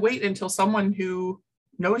 I had to wait until someone who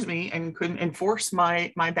knows me and couldn't enforce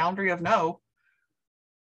my boundary of no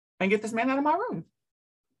and get this man out of my room.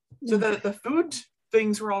 So the food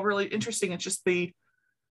things were all really interesting. It's just the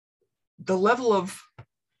level of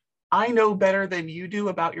I know better than you do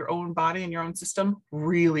about your own body and your own system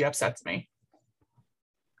really upsets me.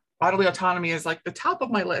 Bodily autonomy is like the top of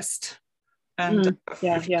my list. And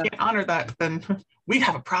if you can't honor that, then we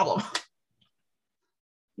have a problem.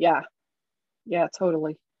 Yeah,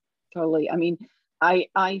 totally. I mean,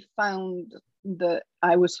 I found that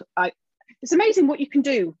it's amazing what you can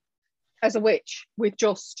do as a witch with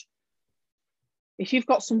just, if you've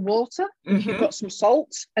got some water, if you've got some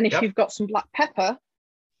salt, and if you've got some black pepper,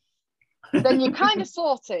 then you're kind of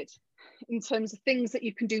sorted in terms of things that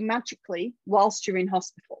you can do magically whilst you're in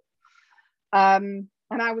hospital. And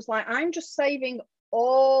I was like, I'm just saving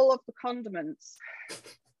all of the condiments,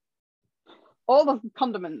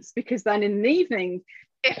 because then in the evening,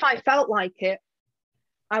 if I felt like it,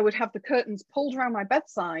 I would have the curtains pulled around my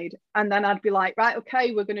bedside, and then I'd be like, right,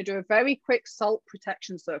 okay, we're going to do a very quick salt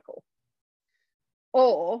protection circle.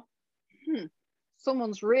 Or,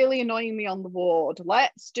 someone's really annoying me on the ward.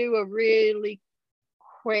 Let's do a really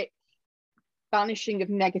quick banishing of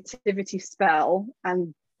negativity spell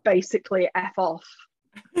and basically F off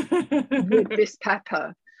with this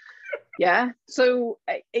pepper. Yeah. So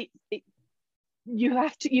you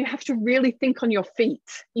have to really think on your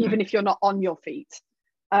feet, even if you're not on your feet,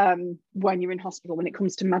 when you're in hospital, when it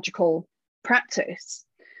comes to magical practice.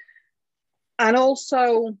 And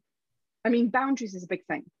also, I mean, boundaries is a big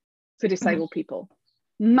thing for disabled people.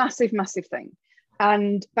 Massive thing.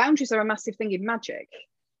 And boundaries are a massive thing in magic.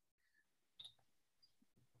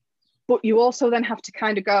 But you also then have to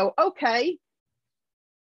kind of go, okay,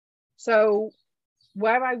 so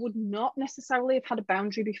where I would not necessarily have had a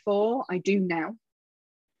boundary before, I do now.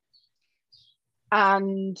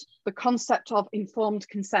 And the concept of informed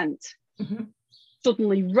consent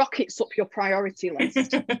suddenly rockets up your priority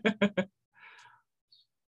list.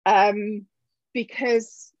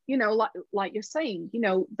 Because, like you're saying,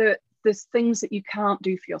 there's things that you can't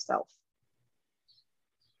do for yourself.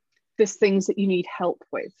 There's things that you need help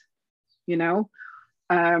with,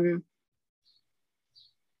 I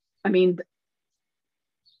mean,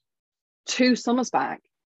 2 summers back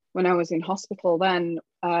when I was in hospital, then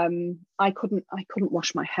I couldn't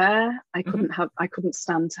wash my hair. I couldn't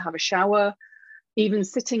stand to have a shower. Even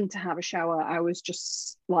sitting to have a shower, I was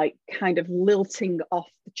just like kind of lilting off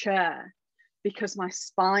the chair because my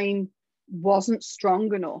spine wasn't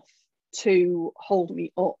strong enough to hold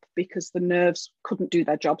me up because the nerves couldn't do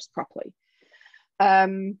their jobs properly.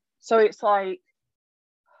 So it's like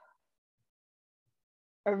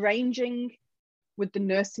arranging with the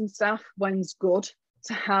nursing staff when's good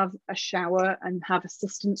to have a shower and have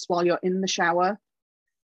assistance while you're in the shower.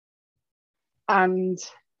 And,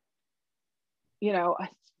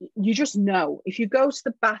 you just know if you go to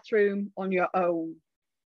the bathroom on your own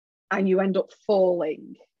and you end up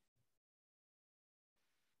falling,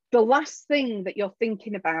 the last thing that you're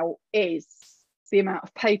thinking about is the amount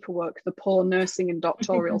of paperwork the poor nursing and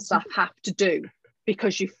doctoral staff have to do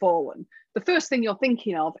because you've fallen. The first thing you're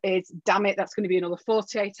thinking of is, damn it, that's going to be another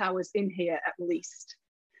 48 hours in here at least.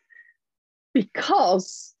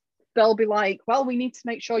 Because they'll be like, well, we need to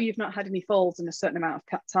make sure you've not had any falls in a certain amount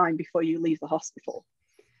of time before you leave the hospital.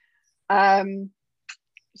 So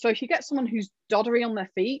if you get someone who's doddery on their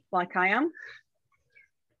feet, like I am,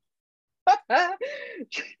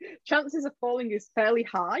 chances of falling is fairly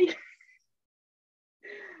high,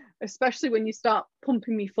 especially when you start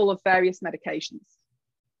pumping me full of various medications.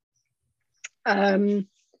 And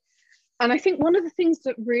I think one of the things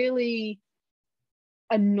that really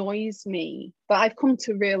annoys me, that I've come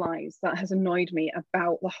to realize that has annoyed me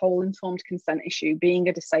about the whole informed consent issue, being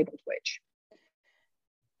a disabled witch,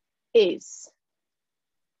 is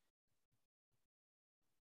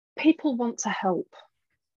people want to help.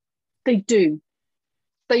 They do.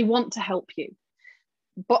 They want to help you.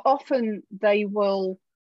 but often they will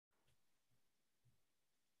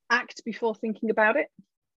act before thinking about it.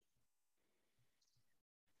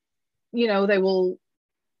 You know, they will,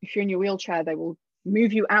 if you're in your wheelchair, they will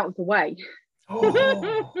move you out of the way.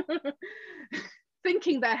 Oh.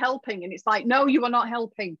 Thinking they're helping, and it's like, no, you are not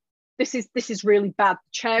helping. This is really bad.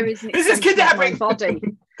 The chair is an extension of my body.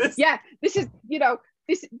 This is, you know,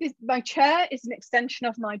 this my chair is an extension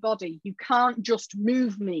of my body. You can't just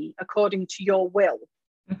move me according to your will.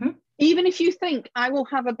 Mm-hmm. Even if you think I will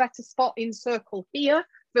have a better spot in circle here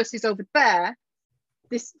versus over there,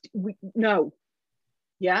 no.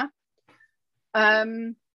 Yeah.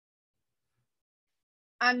 And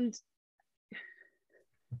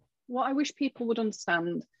what I wish people would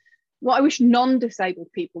understand, what I wish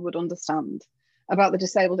non-disabled people would understand about the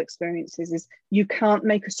disabled experiences is you can't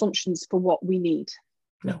make assumptions for what we need.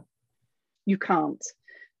 No. You can't.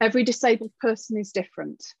 Every disabled person is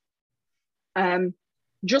different.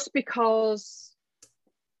 Just because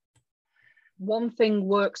one thing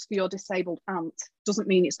works for your disabled aunt doesn't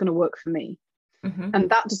mean it's going to work for me. Mm-hmm. And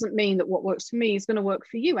that doesn't mean that what works for me is going to work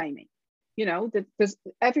for you, Amy. You know,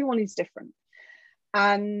 everyone is different.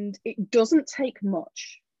 And it doesn't take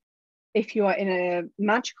much if you are in a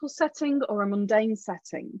magical setting or a mundane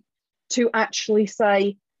setting to actually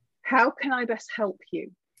say, how can I best help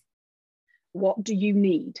you? What do you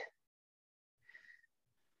need?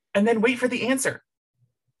 And then wait for the answer.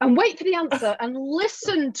 And wait for the answer and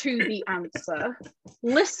listen to the answer.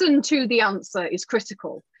 Listen to the answer is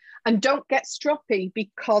critical. And don't get stroppy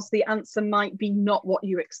because the answer might be not what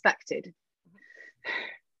you expected.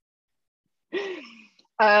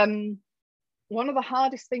 One of the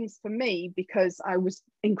hardest things for me, because I was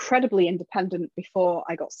incredibly independent before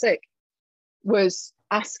I got sick, was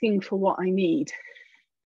asking for what I need.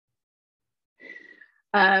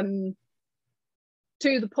 To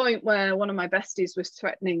the point where one of my besties was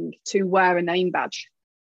threatening to wear a name badge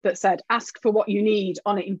that said, ask for what you need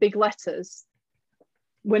on it in big letters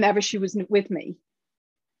whenever she was with me,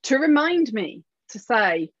 to remind me to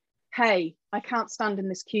say, hey, I can't stand in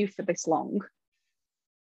this queue for this long.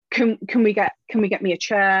 Can we get me a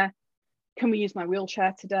chair? Can we use my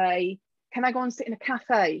wheelchair today? Can I go and sit in a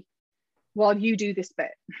cafe while you do this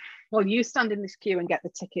bit? While you stand in this queue and get the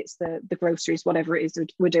tickets, the groceries, whatever it is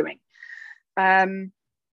we're doing. You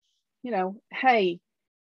know, hey,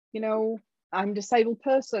 you know, I'm a disabled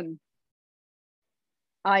person.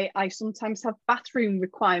 I sometimes have bathroom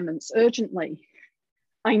requirements urgently.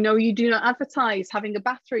 I know you do not advertise having a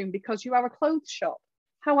bathroom because you are a clothes shop.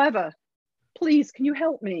 However, please, can you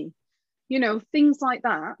help me? You know, things like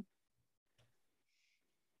that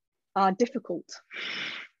are difficult,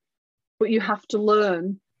 but you have to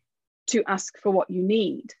learn to ask for what you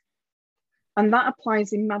need. And that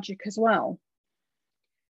applies in magic as well.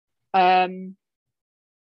 You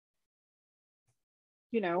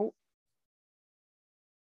know,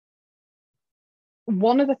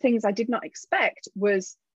 one of the things I did not expect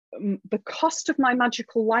was the cost of my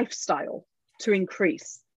magical lifestyle to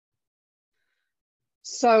increase.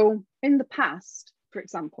 So in the past, for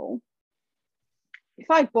example, if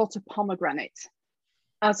I bought a pomegranate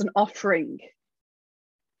as an offering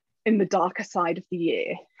in the darker side of the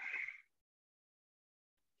year,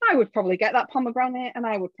 I would probably get that pomegranate and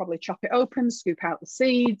I would probably chop it open, scoop out the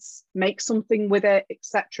seeds, make something with it,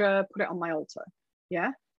 etc., put it on my altar.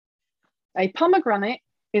 Yeah. A pomegranate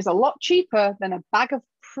is a lot cheaper than a bag of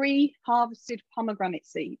pre-harvested pomegranate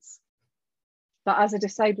seeds. But as a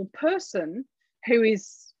disabled person who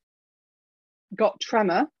has got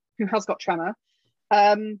tremor,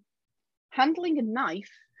 handling a knife,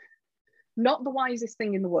 not the wisest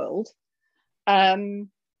thing in the world.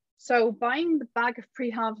 So buying the bag of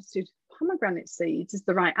pre-harvested pomegranate seeds is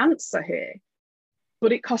the right answer here,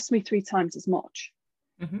 but it cost me 3 times as much.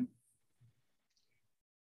 Mm-hmm.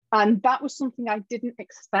 And that was something I didn't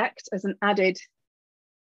expect as an added,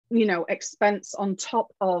 you know, expense on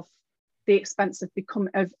top of the expense of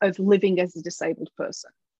living as a disabled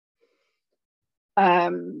person.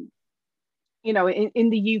 You know,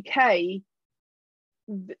 in the UK,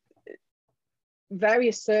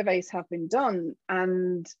 various surveys have been done,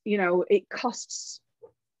 and you know, it costs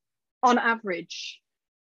on average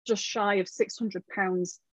just shy of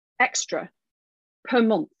 £600 extra per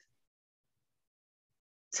month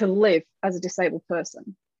to live as a disabled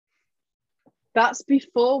person. That's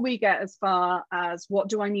before we get as far as what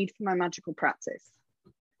do I need for my magical practice?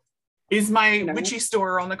 Is my witchy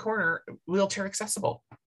store on the corner wheelchair accessible?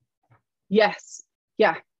 Yes.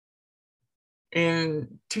 Yeah.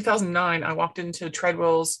 In 2009, I walked into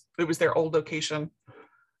Treadwell's. It was their old location.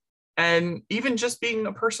 And even just being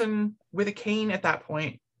a person with a cane at that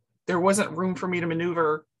point, there wasn't room for me to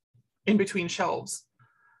maneuver in between shelves.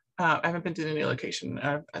 I haven't been to any location.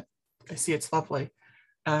 I see it's lovely.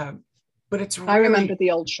 But it's really, I remember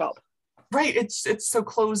the old shop. right. It's so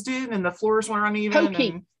closed in and the floors were uneven. Pokey.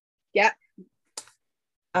 And Yeah.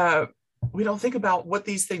 we don't think about what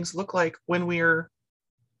these things look like when we're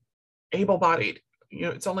able-bodied. You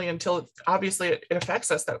know, it's only until obviously it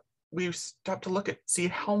affects us that we stop to see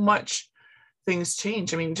how much things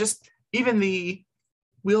change. I mean, just even the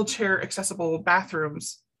wheelchair accessible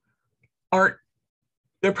bathrooms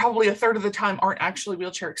they're probably a third of the time aren't actually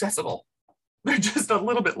wheelchair accessible. They're just a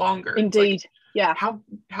little bit longer. Indeed. Like, yeah.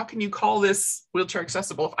 How can you call this wheelchair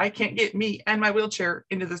accessible if I can't get me and my wheelchair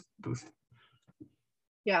into this booth?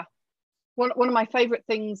 Yeah. One of my favorite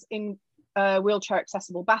things in wheelchair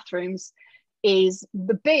accessible bathrooms is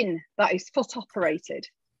the bin that is foot operated.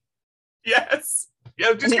 Yes. Yeah,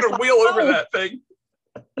 I'm just gonna wheel over that thing.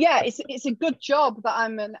 Yeah, it's a good job that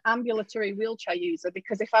I'm an ambulatory wheelchair user,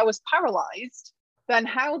 because if I was paralyzed, then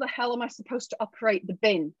how the hell am I supposed to operate the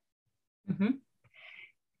bin? Mm-hmm.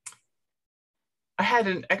 I had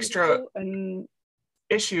an extra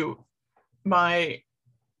issue. My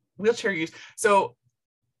wheelchair use. So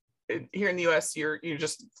here in the US,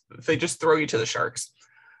 they just throw you to the sharks.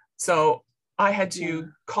 So I had to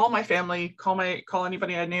call my family, call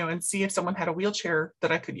anybody I knew, and see if someone had a wheelchair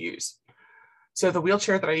that I could use. So the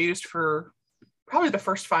wheelchair that I used for probably the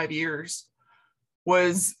first 5 years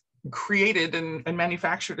was created and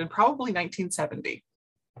manufactured in probably 1970.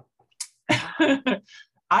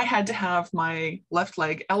 I had to have my left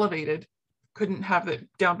leg elevated, couldn't have it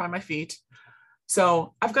down by my feet.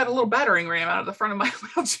 So I've got a little battering ram out of the front of my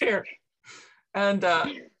wheelchair. And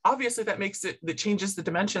obviously that changes the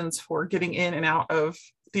dimensions for getting in and out of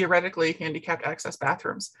theoretically handicapped access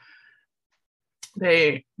bathrooms.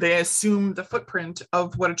 They assume the footprint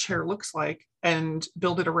of what a chair looks like and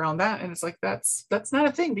build it around that. And it's like, that's not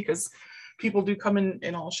a thing, because people do come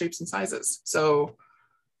in all shapes and sizes. So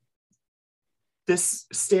this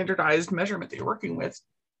standardized measurement that you're working with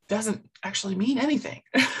doesn't actually mean anything.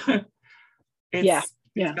 It's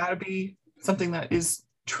got to be something that is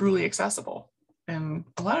truly accessible. And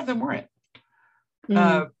a lot of them weren't.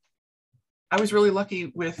 I was really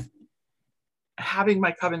lucky with having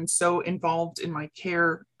my coven so involved in my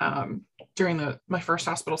care during my first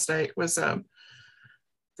hospital stay. It was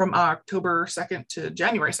from October 2nd to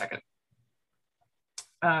January 2nd,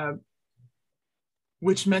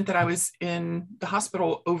 which meant that I was in the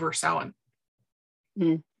hospital over Samhain,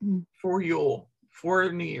 for Yule,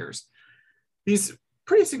 for New Year's. These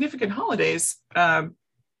pretty significant holidays in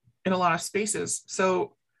a lot of spaces.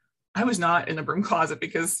 So I was not in the broom closet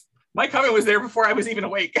because my coven was there before I was even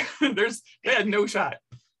awake. They had no shot.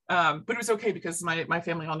 But it was okay because my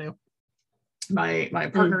family all knew. My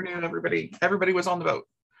partner knew, everybody was on the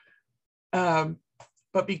boat.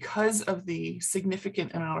 But because of the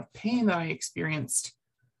significant amount of pain that I experienced,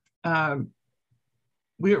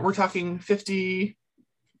 we're talking 50,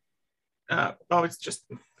 it's just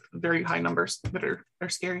very high numbers that are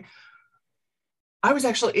scary. I was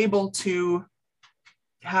actually able to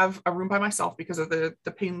have a room by myself because of the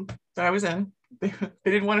pain that I was in. They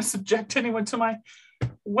didn't want to subject anyone to my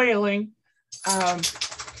wailing. Hi,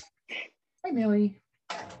 Millie.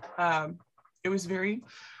 It was very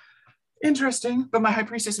interesting, but my high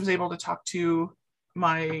priestess was able to talk to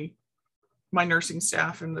my nursing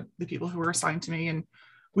staff and the people who were assigned to me, and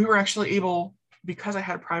we were actually able, because I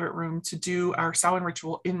had a private room, to do our Samhain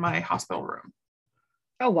ritual in my hospital room.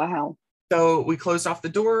 Oh wow. So we closed off the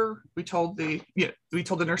door. We told the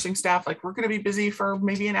nursing staff, like, we're going to be busy for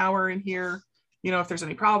maybe an hour in here. You know, if there's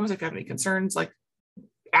any problems, if you have any concerns, like,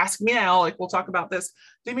 ask me now, like, we'll talk about this.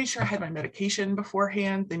 They made sure I had my medication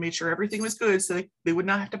beforehand. They made sure everything was good, so they would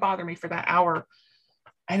not have to bother me for that hour.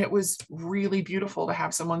 And it was really beautiful to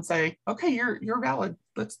have someone say, okay, you're valid.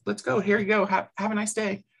 Let's go. Here you go. Have a nice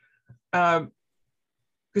day.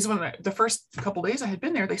 Because when the first couple days I had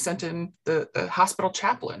been there, they sent in the hospital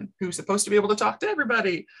chaplain, who's supposed to be able to talk to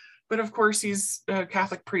everybody. But of course, he's a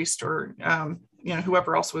Catholic priest or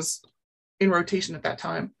whoever else was in rotation at that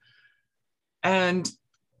time. And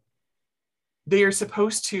they are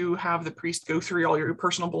supposed to have the priest go through all your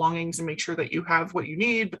personal belongings and make sure that you have what you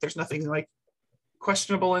need, but there's nothing like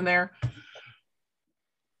questionable in there.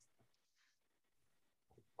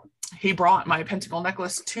 He brought my pentacle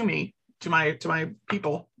necklace to me, to my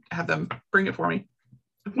people, have them bring it for me.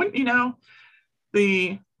 When,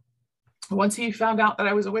 once he found out that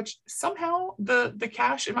I was a witch, somehow the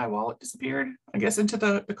cash in my wallet disappeared, I guess, into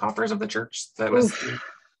the coffers of the church. That was,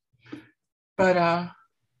 but I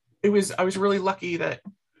was really lucky that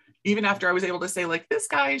even after I was able to say, like, this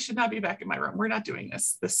guy should not be back in my room. We're not doing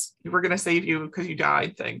this. We're going to save you because you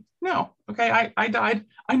died thing. No. Okay. I died.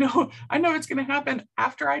 I know it's going to happen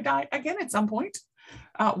after I die again at some point.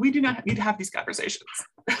 We do not need to have these conversations.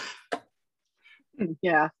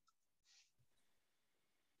 Yeah.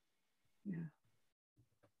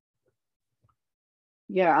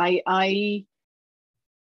 Yeah. I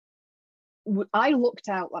looked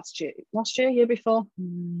out last year, year before.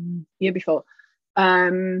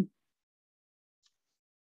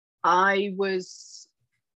 I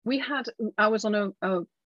was on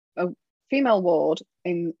a female ward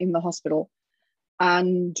in the hospital,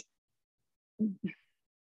 and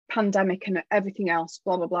pandemic and everything else,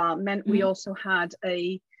 blah blah blah, meant we also had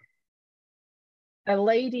a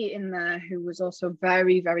lady in there who was also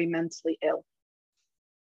very, very mentally ill,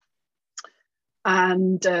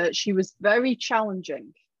 and she was very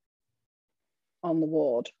challenging on the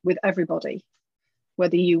ward with everybody,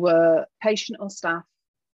 whether you were patient or staff,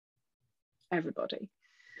 everybody.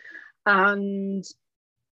 And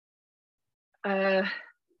I'd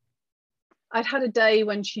had a day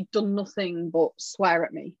when she'd done nothing but swear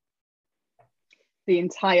at me the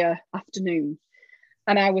entire afternoon.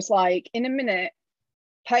 And I was like, in a minute,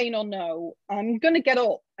 pain or no, I'm going to get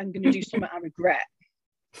up. I'm going to do something I regret.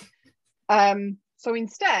 So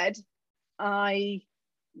instead, I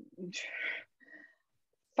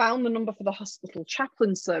found the number for the hospital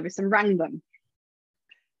chaplain service and rang them.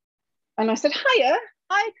 And I said, hiya,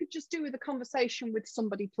 I could just do with a conversation with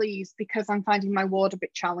somebody, please, because I'm finding my ward a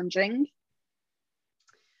bit challenging.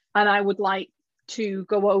 And I would like to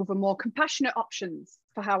go over more compassionate options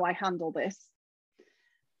for how I handle this.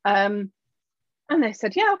 And they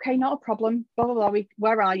said, yeah, okay, not a problem, blah, blah, blah,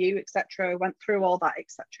 where are you, etc. Went through all that,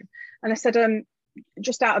 etc. And I said,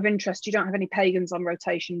 just out of interest, you don't have any pagans on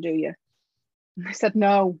rotation, do you? And I said,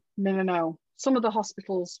 no. Some of the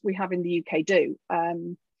hospitals we have in the UK do,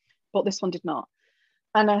 but this one did not.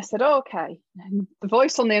 And I said, oh, okay. And the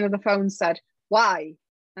voice on the end of the phone said, why?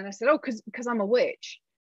 And I said, oh, because I'm a witch.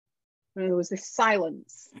 And there was this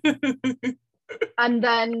silence. And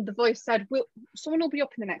then the voice said, someone will be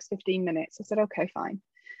up in the next 15 minutes. I said, okay, fine.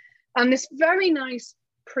 And this very nice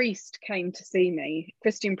priest came to see me,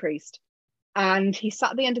 Christian priest, and he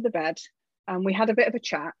sat at the end of the bed and we had a bit of a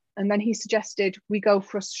chat. And then he suggested we go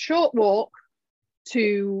for a short walk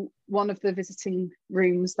to one of the visiting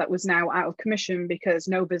rooms that was now out of commission because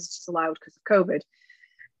no visitors allowed because of COVID.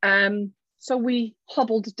 So we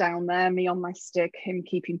hobbled down there, me on my stick, him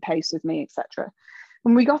keeping pace with me, etc.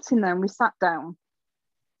 When we got in there and we sat down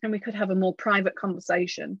and we could have a more private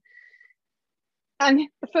conversation. And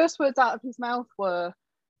the first words out of his mouth were,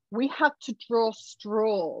 we had to draw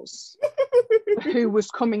straws who was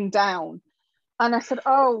coming down. And I said,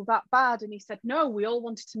 oh, that bad? And he said, no, we all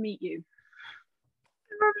wanted to meet you.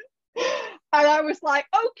 And I was like,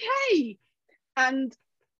 okay. And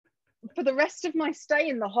for the rest of my stay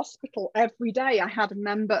in the hospital, every day I had a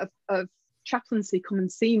member of chaplaincy come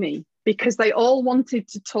and see me because they all wanted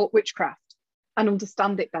to talk witchcraft and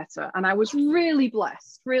understand it better. And I was really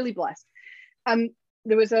blessed, really blessed.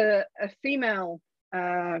 There was a female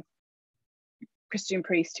Christian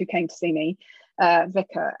priest who came to see me,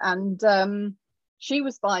 vicar, and she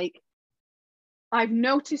was like, I've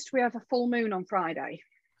noticed we have a full moon on Friday.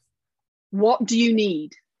 What do you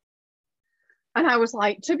need? And I was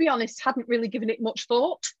like, to be honest, hadn't really given it much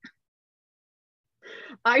thought.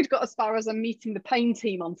 I'd got as far as I'm meeting the pain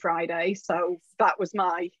team on Friday, so that was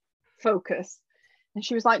my focus. And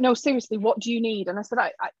she was like, no, seriously, what do you need? And I said,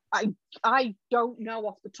 I don't know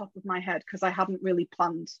off the top of my head because I hadn't really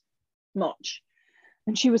planned much.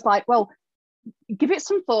 And she was like, well, give it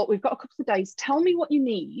some thought. We've got a couple of days. Tell me what you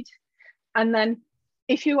need. And then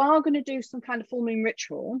if you are going to do some kind of full moon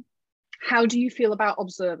ritual, how do you feel about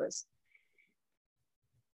observers?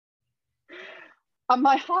 And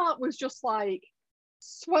my heart was just like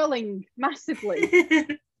swelling massively.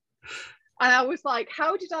 And I was like,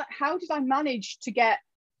 how did I manage to get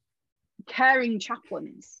caring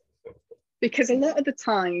chaplains? Because a lot of the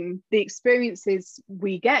time, the experiences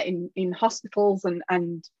we get in hospitals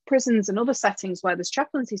and prisons and other settings where there's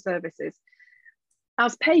chaplaincy services,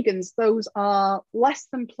 as pagans, those are less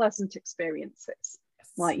than pleasant experiences,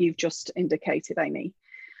 like you've just indicated, Amy.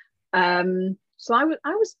 So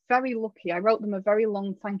I was very lucky. I wrote them a very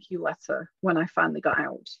long thank you letter when I finally got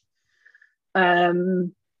out.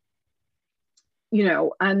 One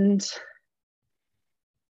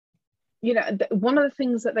of the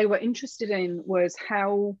things that they were interested in was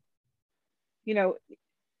how,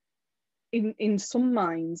 in some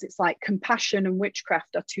minds, it's like compassion and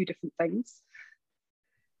witchcraft are two different things.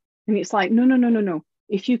 And it's like, no.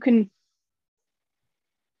 If you can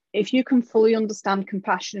if you can fully understand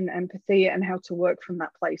compassion and empathy and how to work from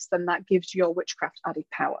that place, then that gives your witchcraft added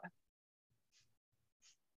power.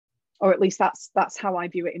 Or at least that's how I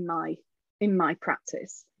view it in my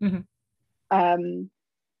practice. Mm-hmm.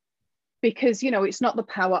 Because, you know, it's not the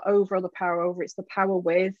power over or the power over, it's the power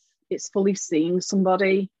with, it's fully seeing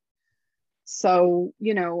somebody. So,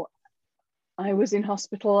 you know, I was in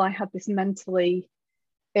hospital, I had this mentally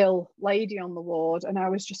ill lady on the ward, and I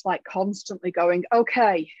was just like constantly going,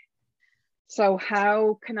 okay, so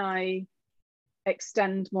how can I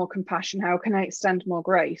extend more compassion? How can I extend more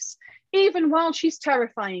grace? Even while she's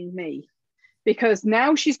terrifying me, because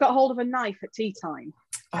now she's got hold of a knife at tea time.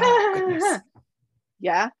 Oh, goodness.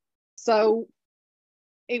 Yeah. So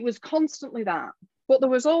it was constantly that. But there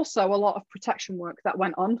was also a lot of protection work that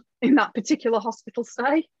went on in that particular hospital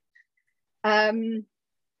stay. And,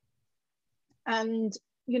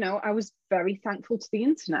 you know, I was very thankful to the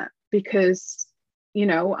internet, because, you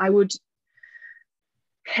know, I would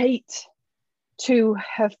hate to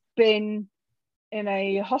have been in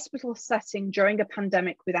a hospital setting during a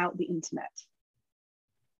pandemic without the internet,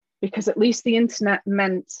 because at least the internet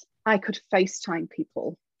meant I could FaceTime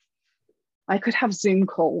people. I could have Zoom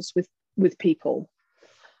calls with people.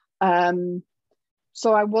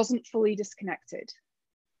 So I wasn't fully disconnected,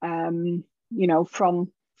 you know,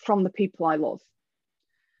 from the people I love.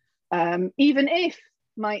 Even if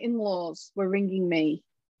my in-laws were ringing me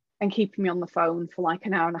and keeping me on the phone for like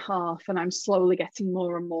an hour and a half, and I'm slowly getting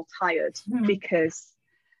more and more tired because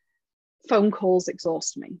phone calls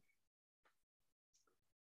exhaust me.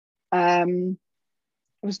 I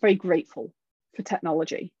was very grateful for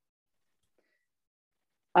technology.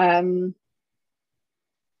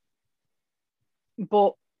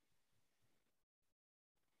 But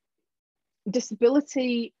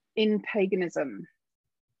disability in paganism,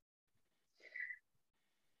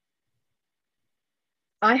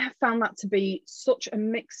 I have found that to be such a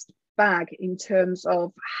mixed bag in terms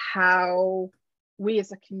of how we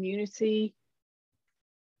as a community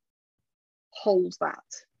hold that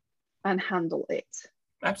and handle it.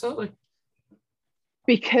 Absolutely.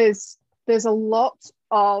 Because there's a lot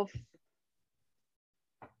of,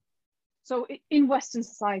 so in Western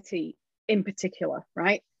society in particular,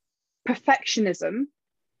 right? Perfectionism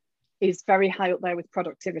is very high up there with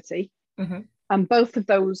productivity. Mm-hmm. And both of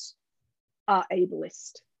those are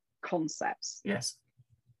ableist concepts. Yes.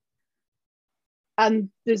 And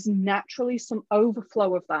there's naturally some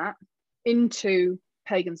overflow of that into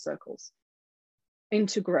pagan circles,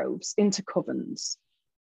 into groves, into covens,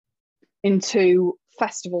 into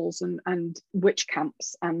festivals and witch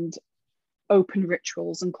camps and open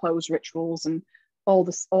rituals and closed rituals and all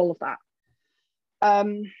of that.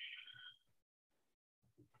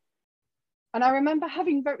 And I remember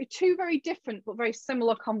having two very different but very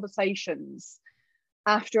similar conversations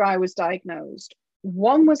after I was diagnosed.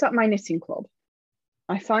 One was at my knitting club.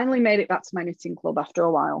 I finally made it back to my knitting club after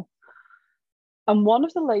a while. And one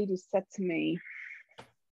of the ladies said to me,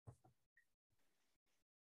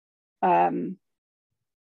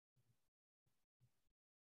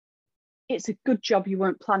 it's a good job you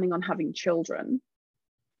weren't planning on having children,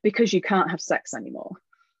 because you can't have sex anymore.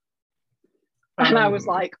 And I was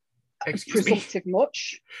like, presumptive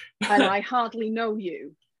much, and I hardly know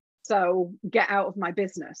you, so get out of my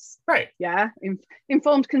business. Right. Yeah.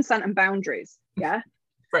 Informed consent and boundaries. Yeah.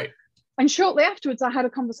 Right. And shortly afterwards, I had a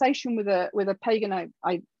conversation with a pagan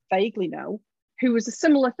I vaguely know, who was a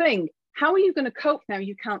similar thing. How are you going to cope now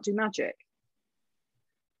you can't do magic?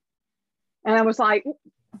 And I was like,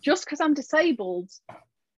 just because I'm disabled,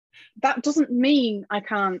 that doesn't mean I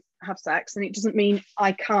can't have sex, and it doesn't mean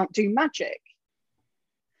I can't do magic.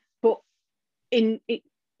 But in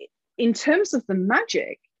terms of the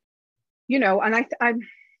magic, you know, and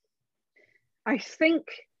I think,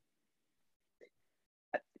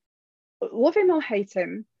 love him or hate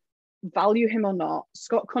him, value him or not,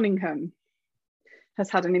 Scott Cunningham has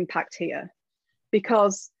had an impact here,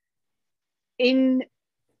 because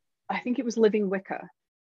I think it was Living Wicca,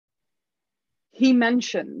 he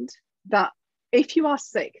mentioned that if you are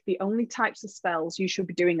sick, the only types of spells you should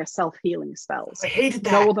be doing are self-healing spells. I hated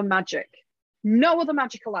that. No other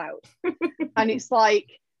magic allowed. And it's like,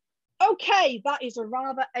 okay, that is a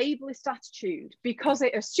rather ableist attitude, because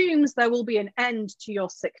it assumes there will be an end to your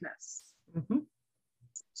sickness. Mm-hmm.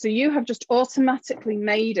 So you have just automatically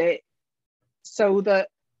made it so that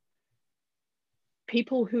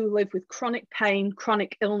people who live with chronic pain,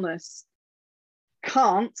 chronic illness,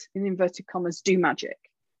 can't, in inverted commas, do magic.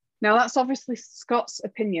 Now, that's obviously Scott's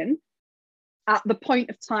opinion at the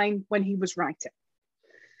point of time when he was writing.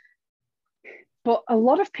 But a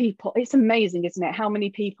lot of people, it's amazing, isn't it, how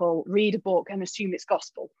many people read a book and assume it's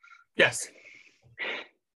gospel. Yes.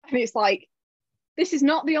 And it's like, this is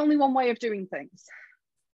not the only one way of doing things.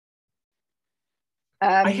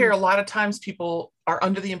 I hear a lot of times people are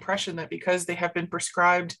under the impression that because they have been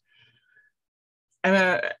prescribed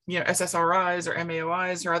SSRIs or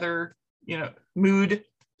MAOIs or other, mood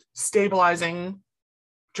stabilizing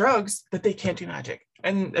drugs, that they can't do magic.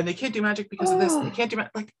 And they can't do magic because of this. And they can't do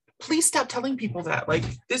magic. Like, please stop telling people that. Like,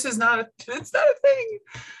 this is not it's not a thing.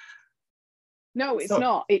 No, it's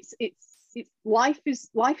not. It's life is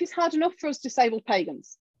hard enough for us disabled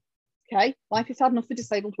pagans. Okay, life is hard enough for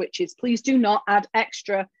disabled witches. Please do not add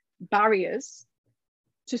extra barriers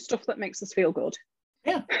to stuff that makes us feel good.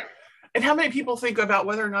 Yeah. And how many people think about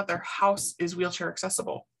whether or not their house is wheelchair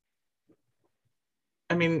accessible?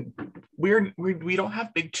 I mean, we don't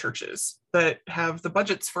have big churches that have the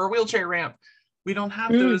budgets for a wheelchair ramp. We don't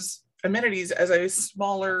have those amenities as a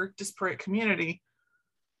smaller, disparate community.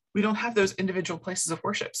 We don't have those individual places of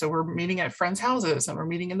worship. So we're meeting at friends' houses and we're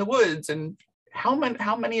meeting in the woods. And how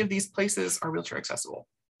many of these places are wheelchair accessible?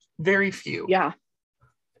 Very few. Yeah.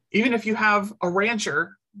 Even if you have a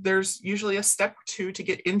rancher, there's usually a step or two to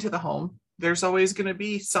get into the home. There's always going to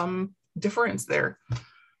be some difference there.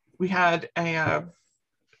 We had a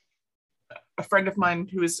friend of mine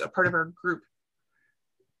who is a part of our group.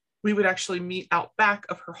 We would actually meet out back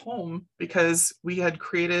of her home because we had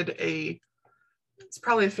created it's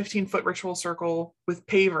probably a 15-foot ritual circle with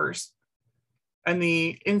pavers and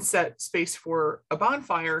the inset space for a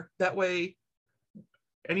bonfire. That way,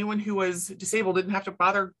 anyone who was disabled didn't have to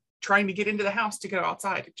bother trying to get into the house to go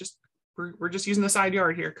outside. We're just using the side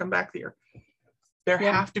yard here. Come back there. There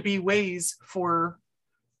have to be ways for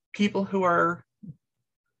people who are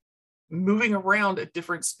moving around at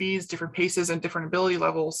different speeds, different paces, and different ability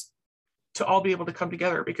levels to all be able to come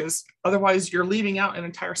together, because otherwise you're leaving out an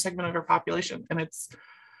entire segment of our population, and it's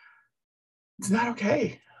not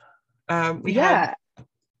okay. We had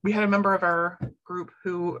a member of our group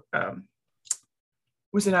who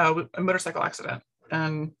was in a motorcycle accident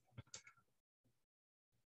and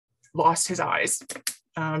lost his eyes.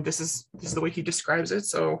 This is the way he describes it.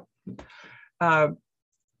 So, and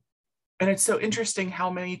it's so interesting how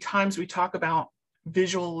many times we talk about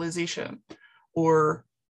visualization or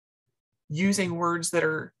using words that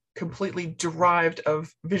are completely derived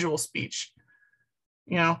of visual speech.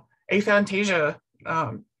 Aphantasia,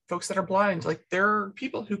 folks that are blind, like there are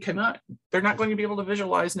people who they're not going to be able to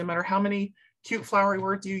visualize no matter how many cute flowery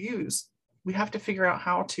words you use. We have to figure out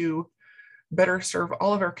how to better serve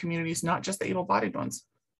all of our communities, not just the able-bodied ones.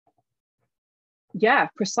 Yeah,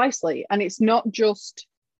 precisely. And it's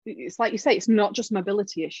like you say, it's not just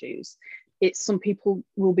mobility issues. It's some people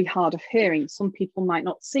will be hard of hearing. Some people might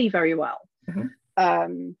not see very well.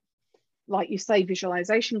 Mm-hmm. Like you say,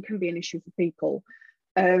 visualization can be an issue for people.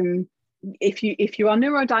 If you are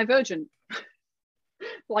neurodivergent,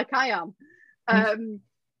 like I am,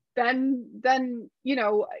 then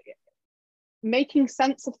making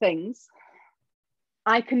sense of things,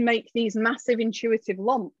 I can make these massive intuitive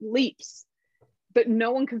leaps that no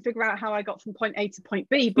one can figure out how I got from point A to point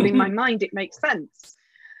B, but in my mind it makes sense.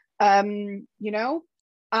 And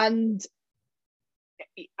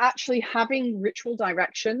actually having ritual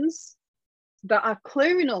directions that are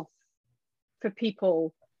clear enough for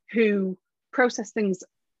people who process things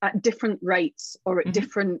at different rates or at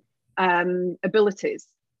different abilities,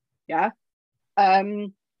 that's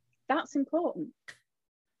important.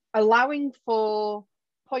 Allowing for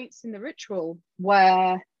points in the ritual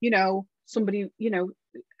where somebody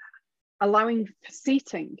allowing for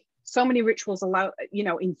seating. So many rituals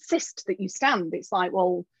insist that you stand. It's like,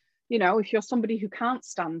 well, if you're somebody who can't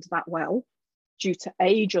stand that well due to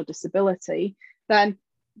age or disability, then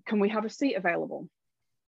can we have a seat available?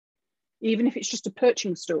 Even if it's just a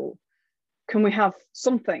perching stool, can we have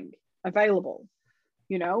something available?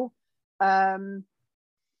 If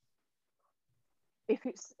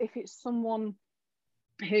it's someone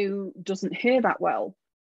who doesn't hear that well,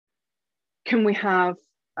 can we have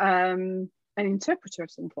an interpreter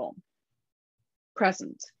of some form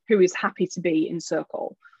present who is happy to be in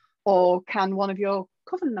circle? Or can one of your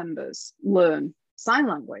coven members learn sign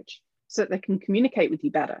language so that they can communicate with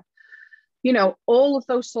you better? All of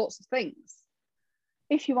those sorts of things.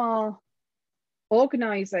 If you are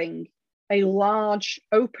organizing a large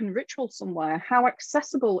open ritual somewhere, how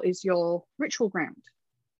accessible is your ritual ground?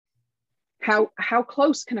 How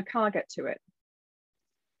close can a car get to it?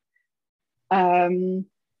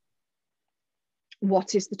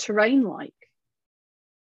 What is the terrain like?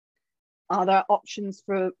 Are there options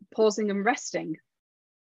for pausing and resting?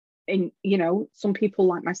 Some people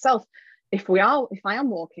like myself If I am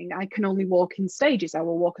walking, I can only walk in stages. I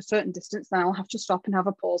will walk a certain distance, then I'll have to stop and have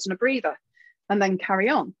a pause and a breather and then carry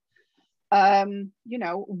on. You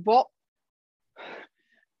know,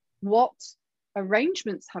 what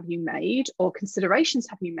arrangements have you made or considerations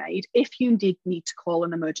have you made if you did need to call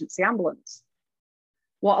an emergency ambulance?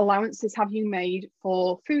 What allowances have you made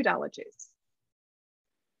for food allergies?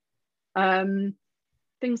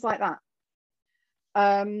 Things like that.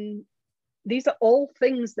 These are all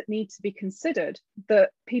things that need to be considered that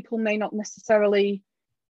people may not necessarily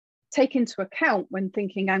take into account when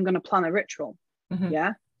thinking, I'm going to plan a ritual. Mm-hmm.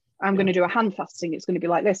 Yeah, I'm going to do a hand fasting. It's going to be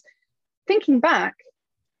like this. Thinking back,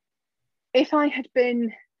 if I had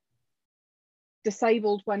been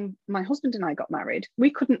disabled when my husband and I got married, we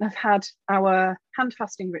couldn't have had our hand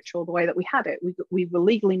fasting ritual the way that we had it. We were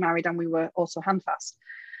legally married and we were also hand fast.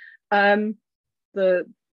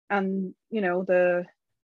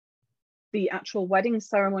 The actual wedding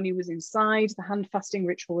ceremony was inside, the hand fasting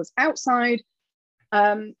ritual was outside.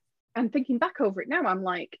 And thinking back over it now, I'm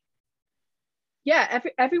like, yeah,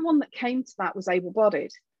 everyone that came to that was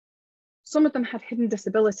able-bodied. Some of them had hidden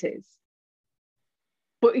disabilities.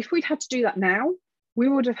 But if we'd had to do that now, we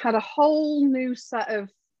would have had a whole new set of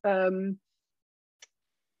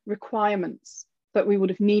requirements that we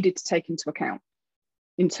would have needed to take into account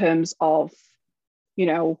in terms of, you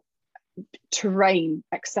know, terrain,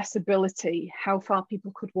 accessibility, how far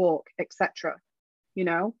people could walk, etc. You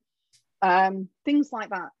know, things like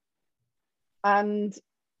that. And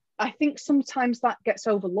I think sometimes that gets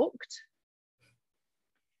overlooked.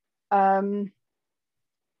 And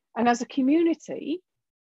as a community,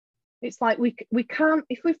 it's like we can't,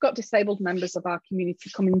 if we've got disabled members of our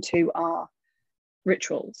community coming to our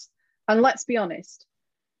rituals, and let's be honest,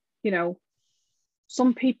 you know,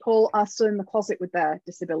 some people are still in the closet with their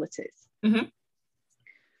disabilities. Mm-hmm.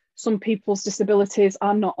 Some people's disabilities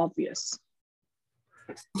are not obvious.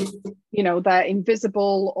 You know, they're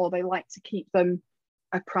invisible, or they like to keep them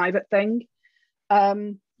a private thing.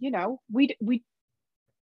 You know, we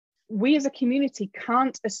as a community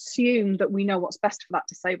can't assume that we know what's best for that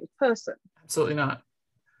disabled person. Absolutely not.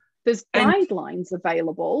 There's guidelines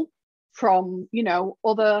available from, you know,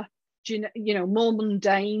 other, you know, more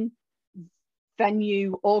mundane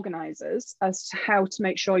venue organizers as to how to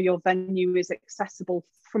make sure your venue is accessible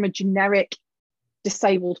from a generic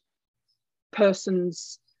disabled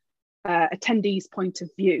person's attendees' point of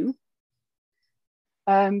view.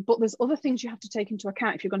 But there's other things you have to take into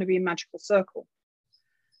account if you're going to be a magical circle.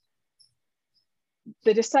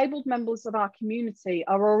 The disabled members of our community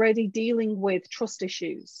are already dealing with trust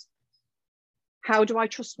issues. How do I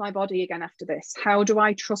trust my body again after this? How do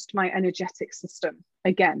I trust my energetic system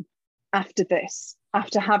again after this,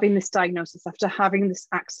 after having this diagnosis, after having this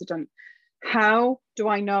accident? How do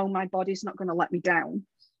I know my body's not going to let me down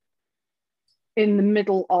in the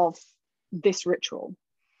middle of this ritual?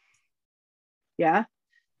 Yeah.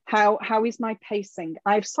 How is my pacing?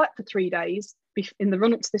 I've slept for 3 days in the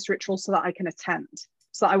run up to this ritual so that I can attend,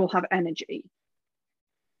 so that I will have energy.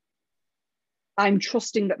 I'm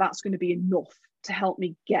trusting that that's going to be enough to help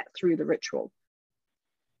me get through the ritual.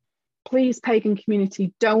 Please, pagan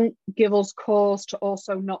community, don't give us cause to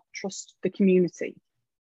also not trust the community.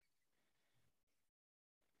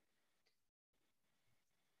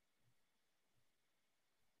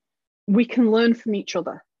 We can learn from each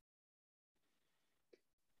other.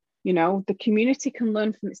 You know, the community can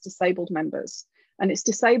learn from its disabled members, and its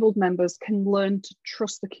disabled members can learn to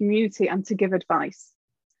trust the community and to give advice.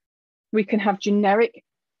 We can have generic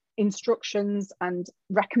instructions and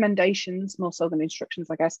recommendations, more so than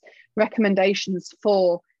instructions, I guess, recommendations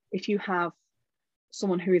for if you have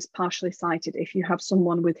someone who is partially sighted, if you have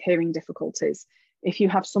someone with hearing difficulties, if you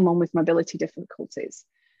have someone with mobility difficulties,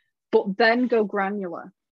 but then go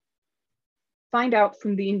granular. Find out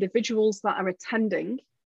from the individuals that are attending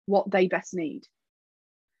what they best need.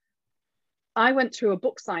 I went to a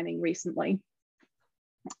book signing recently.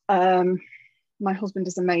 My husband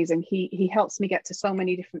is amazing. He helps me get to so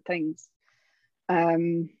many different things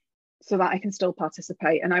so that I can still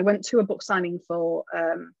participate. And I went to a book signing for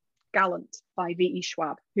Gallant by V.E.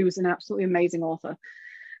 Schwab, who was an absolutely amazing author.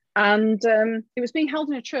 And it was being held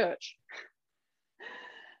in a church.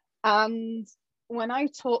 And when I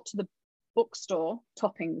talked to the bookstore,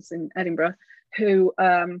 Toppings in Edinburgh, who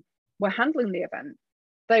were handling the event,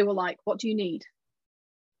 they were like, what do you need?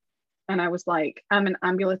 And I was like, I'm an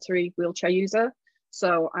ambulatory wheelchair user,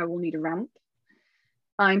 so I will need a ramp.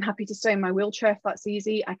 I'm happy to stay in my wheelchair if that's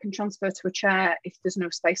easy. I can transfer to a chair if there's no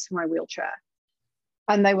space for my wheelchair.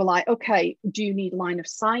 And they were like, okay, do you need line of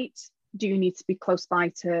sight? Do you need to be close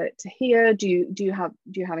by to hear? Do you have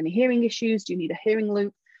any hearing issues? Do you need a hearing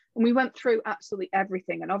loop? And we went through absolutely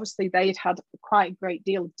everything. And obviously they'd had quite a great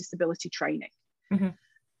deal of disability training,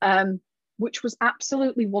 which was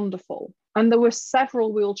absolutely wonderful. And there were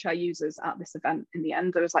several wheelchair users at this event in the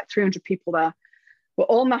end. There was like 300 people there. We're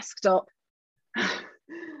all masked up,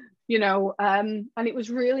 you know, and it was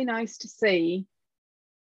really nice to see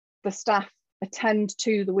the staff attend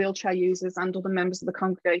to the wheelchair users and other members of the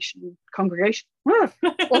congregation,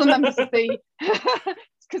 other members of the,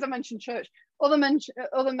 because I mentioned church, other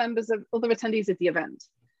members of other attendees of the event.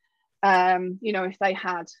 You know, if they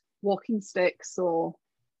had walking sticks or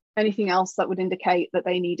anything else that would indicate that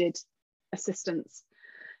they needed assistance,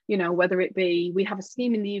 you know, whether it be, we have a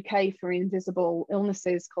scheme in the UK for invisible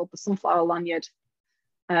illnesses called the Sunflower Lanyard.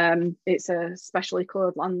 It's a specially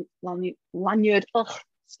coloured lanyard,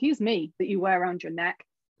 excuse me, that you wear around your neck.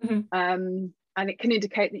 And it can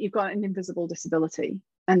indicate that you've got an invisible disability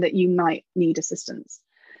and that you might need assistance.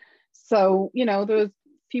 So, you know, there were a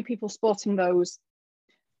few people sporting those.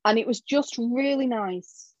 And it was just really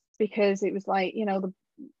nice because it was like, you know,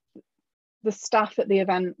 the staff at the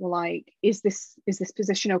event were like, is this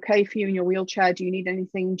position okay for you in your wheelchair? Do you need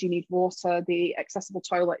anything? Do you need water? The accessible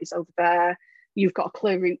toilet is over there. You've got a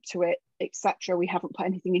clear route to it, etc. We haven't put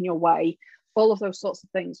anything in your way. All of those sorts of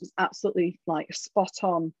things was absolutely like spot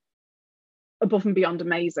on, above and beyond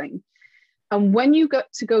amazing. And when you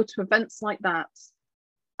get to go to events like that,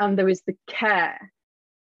 and there is the care,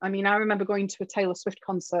 I mean, I remember going to a Taylor Swift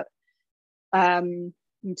concert in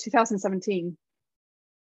 2017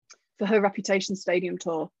 for her Reputation Stadium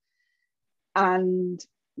tour. And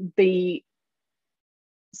the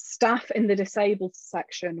staff in the disabled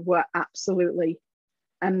section were absolutely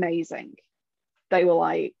amazing. They were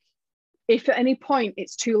like, if at any point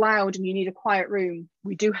it's too loud and you need a quiet room,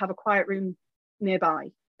 we do have a quiet room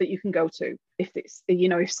nearby that you can go to if it's, you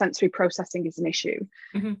know, if sensory processing is an issue.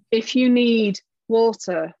 If you need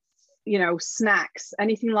water, you know, snacks,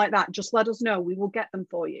 anything like that, just let us know. We will get them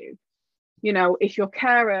for you. You know, if your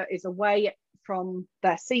carer is away from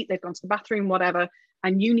their seat, they've gone to the bathroom, whatever,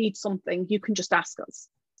 and you need something, you can just ask us.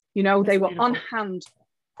 You know, they were on hand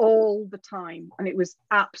all the time, and it was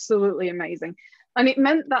absolutely amazing. And it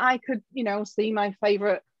meant that I could, you know, see my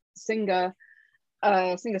favorite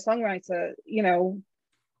singer-songwriter, you know,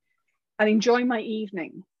 and enjoy my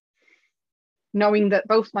evening, knowing that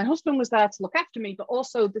both my husband was there to look after me, but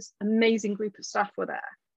also this amazing group of staff were there,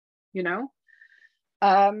 you know.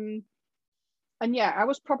 And yeah, I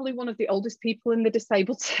was probably one of the oldest people in the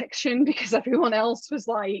disabled section because everyone else was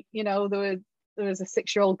like, you know, there was a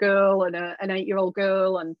 6-year-old girl and an 8-year-old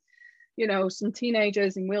girl and, you know, some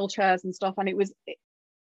teenagers in wheelchairs and stuff. And it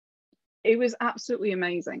was absolutely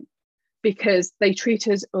amazing because they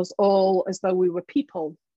treated us all as though we were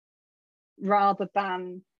people rather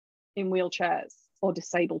than in wheelchairs or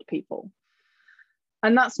disabled people.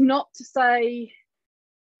 And that's not to say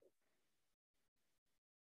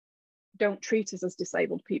don't treat us as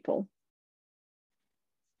disabled people.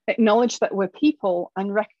 Acknowledge that we're people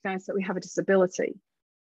and recognize that we have a disability.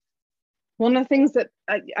 One of the things that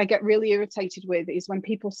I get really irritated with is when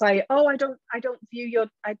people say, oh, I don't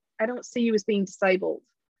see you as being disabled.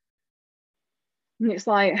 And it's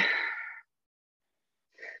like, I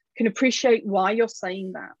can appreciate why you're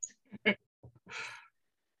saying that.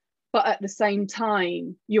 But at the same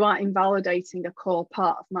time, you are invalidating a core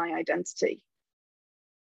part of my identity.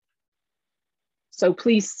 So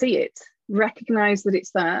please see it, recognize that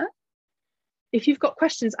it's there. If you've got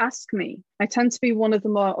questions, ask me. I tend to be one of the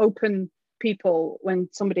more open people when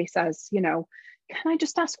somebody says, you know, can I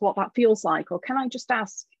just ask what that feels like? Or can I just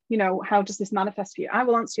ask, you know, how does this manifest for you? I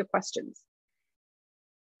will answer your questions.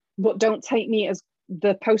 But don't take me as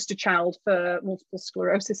the poster child for multiple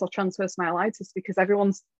sclerosis or transverse myelitis because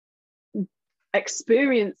everyone's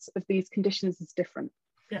experience of these conditions is different.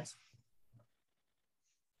 Yes.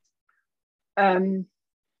 And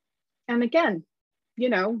again, you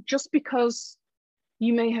know, just because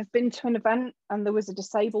you may have been to an event and there was a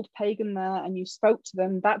disabled pagan there and you spoke to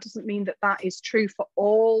them, that doesn't mean that that is true for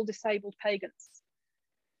all disabled pagans,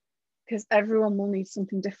 because everyone will need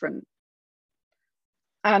something different.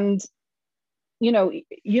 And, you know,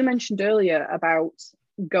 you mentioned earlier about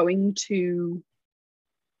going to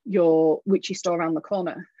your witchy store around the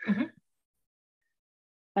corner.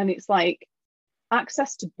 And it's like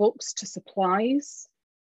access to books, to supplies,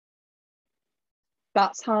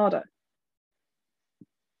 that's harder.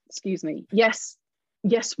 Excuse me. Yes,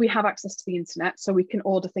 we have access to the internet, so we can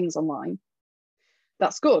order things online.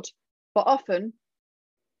 That's good. But often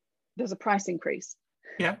there's a price increase.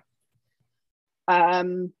 Yeah.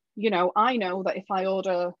 You know, I know that if I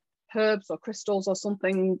order herbs or crystals or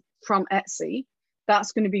something from Etsy,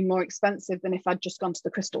 that's going to be more expensive than if I'd just gone to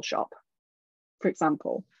the crystal shop, for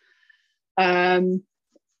example.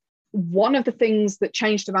 One of the things that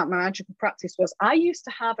changed about my magical practice was I used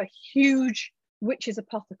to have a huge witch's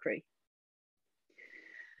apothecary.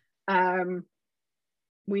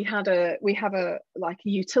 We have a like a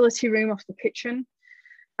utility room off the kitchen,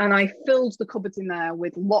 and I filled the cupboards in there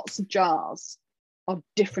with lots of jars of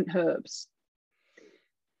different herbs.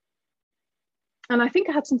 And I think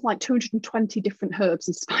I had something like 220 different herbs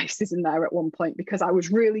and spices in there at one point, because I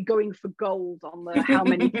was really going for gold on the how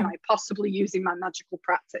many can I possibly use in my magical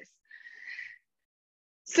practice.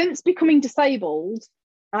 Since becoming disabled,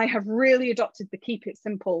 I have really adopted the keep it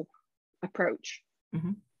simple approach.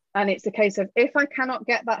 Mm-hmm. And it's a case of, if I cannot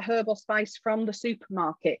get that herb or spice from the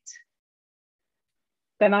supermarket,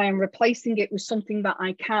 then I am replacing it with something that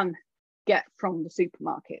I can get from the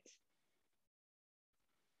supermarket.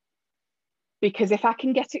 Because if I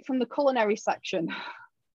can get it from the culinary section,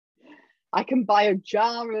 I can buy a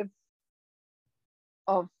jar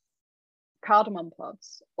of cardamom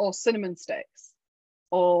pods or cinnamon sticks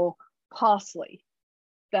or parsley,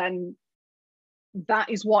 then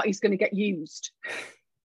that is what is going to get used.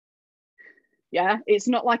 Yeah, it's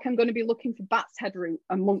not like I'm going to be looking for bat's head root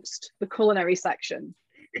amongst the culinary section.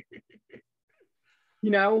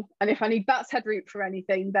 You know, and if I need bat's head root for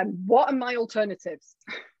anything, then what are my alternatives?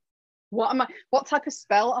 What type of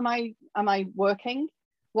spell am I working?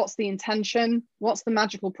 What's the intention? What's the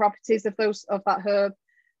magical properties of that herb?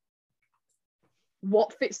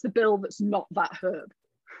 What fits the bill that's not that herb?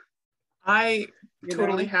 I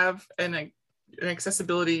totally have an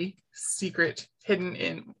accessibility secret hidden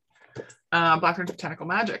in Blackthorn's Botanical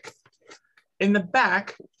Magic. In the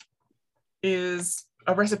back is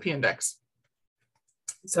a recipe index.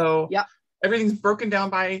 So yeah, everything's broken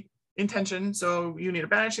down by intention. So you need a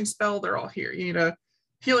banishing spell, they're all here. You need a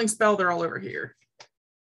healing spell, they're all over here.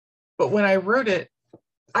 But when I wrote it,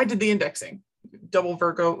 I did the indexing, double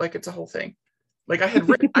Virgo, like it's a whole thing. Like I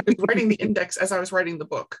was writing the index as I was writing the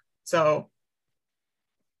book. So,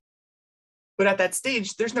 but at that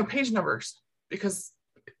stage, there's no page numbers because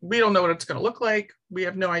we don't know what it's going to look like. We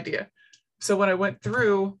have no idea. So what I went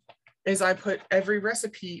through is I put every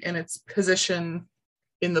recipe in its position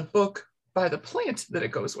in the book by the plant that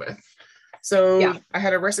it goes with. So yeah. I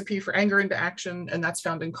had a recipe for anger into action, and that's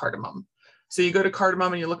found in cardamom. So you go to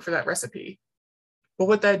cardamom and you look for that recipe. But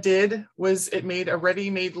what that did was it made a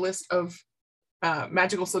ready-made list of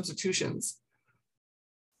magical substitutions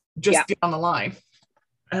just down the line.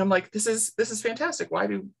 And I'm like, this is fantastic. Why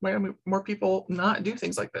do more people not do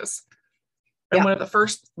things like this? And one of the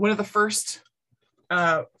first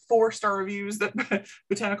 4-star reviews that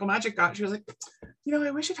Botanical Magic got, she was like,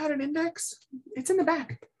 I wish it had an index. It's in the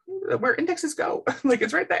back where indexes go. Like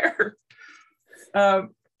it's right there.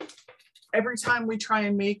 Every time we try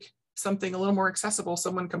and make something a little more accessible,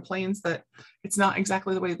 someone complains that it's not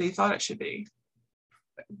exactly the way they thought it should be.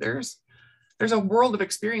 There's a world of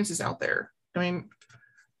experiences out there. I mean,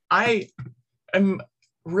 I am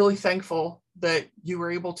really thankful that you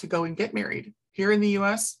were able to go and get married. Here in the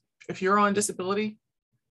US, if you're on disability,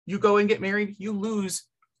 you go and get married, you lose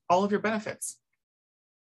all of your benefits.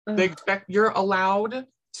 They expect you're allowed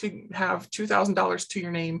to have $2,000 to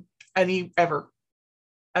your name ever.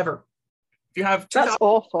 If you have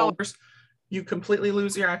 $2,000, you completely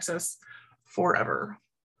lose your access forever.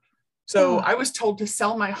 So I was told to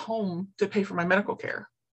sell my home to pay for my medical care.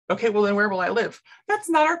 Okay, well then where will I live? That's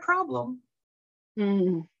not our problem.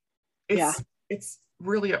 It's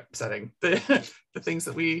really upsetting, the things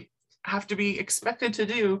that we have to be expected to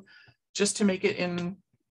do just to make it in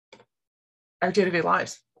our day-to-day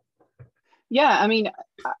lives. Yeah, I mean,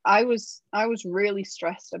 I was really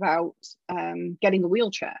stressed about getting a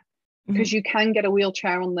wheelchair, because you can get a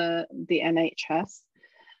wheelchair on the NHS,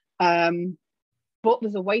 but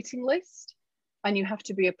there's a waiting list and you have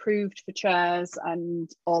to be approved for chairs and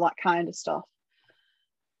all that kind of stuff.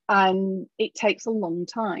 And it takes a long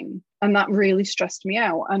time. And that really stressed me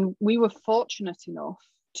out. And we were fortunate enough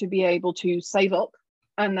to be able to save up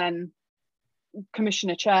and then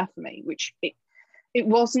commission a chair for me, which it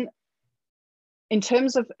wasn't, in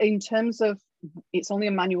terms of it's only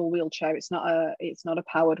a manual wheelchair. It's not a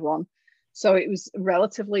powered one. So it was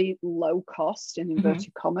relatively low cost in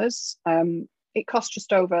inverted commas. It cost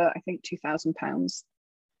just over, I think, £2,000,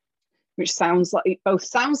 which sounds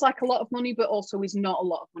like a lot of money, but also is not a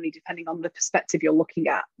lot of money depending on the perspective you're looking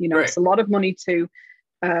at. Right. It's a lot of money to,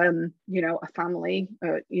 a family,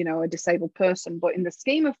 a disabled person. But in the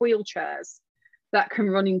scheme of wheelchairs, that can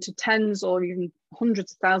run into tens or even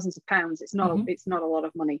hundreds of thousands of pounds. It's not a lot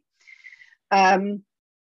of money. And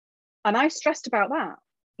I stressed about that.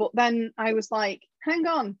 But then I was like, hang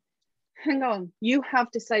on, hang on. You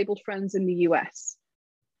have disabled friends in the US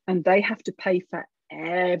and they have to pay for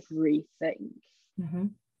everything. Mm-hmm.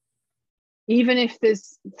 Even if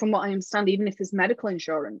there's, from what I understand, even if there's medical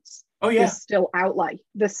insurance, Oh yeah, there's still outlay.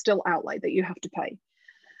 There's still outlay that you have to pay.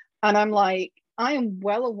 And I'm like, I am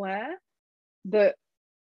well aware that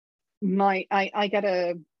I get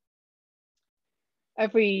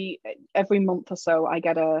every month or so, I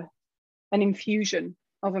get an infusion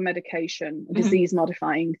of a medication, a disease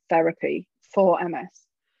modifying therapy for MS.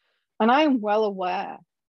 And I am well aware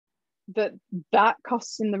that that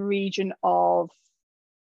costs in the region of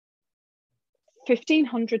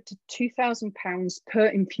 £1,500 to £2,000 per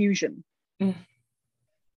infusion. And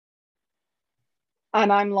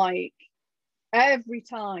I'm like, every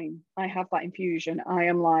time I have that infusion, I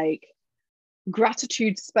am like,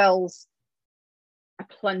 gratitude spells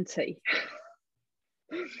aplenty.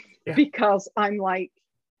 Because I'm like,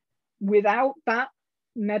 without that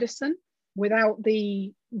medicine, without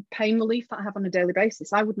the pain relief that I have on a daily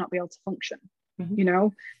basis, I would not be able to function. You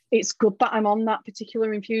know, it's good that I'm on that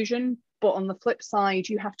particular infusion, but on the flip side,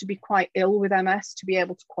 you have to be quite ill with MS to be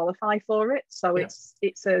able to qualify for it. So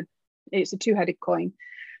it's a two-headed coin.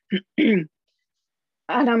 And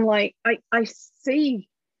I'm like, I see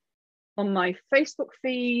on my Facebook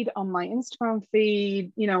feed, on my Instagram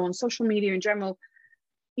feed, you know, on social media in general,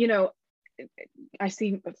 you know, I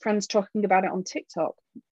see friends talking about it on TikTok.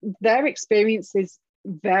 Their experiences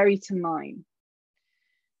vary to mine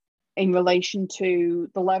in relation to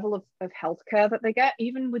the level of healthcare that they get,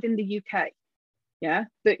 even within the UK. Yeah,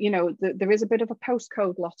 that, you know, there is a bit of a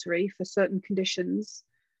postcode lottery for certain conditions.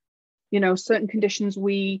 You know, certain conditions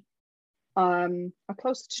we are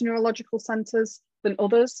closer to neurological centres than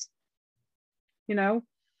others. You know,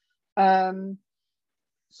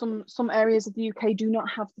 some areas of the UK do not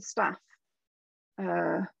have the staff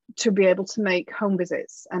to be able to make home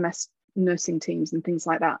visits, MS nursing teams and things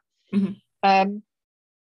like that.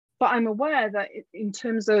 But I'm aware that in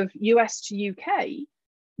terms of US to UK,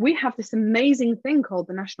 we have this amazing thing called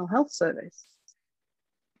the National Health Service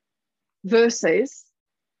versus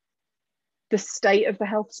the state of the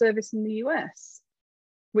health service in the US,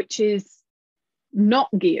 which is not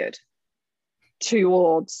geared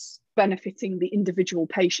towards benefiting the individual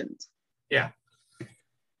patient. Yeah.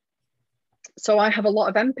 So I have a lot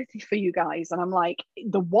of empathy for you guys. And I'm like,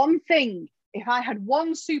 the one thing, if I had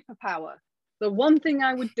one superpower, the one thing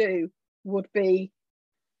I would do would be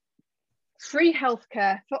free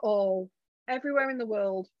healthcare for all, everywhere in the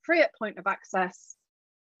world, free at point of access,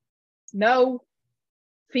 no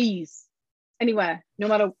fees, anywhere, no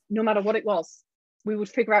matter what it was. We would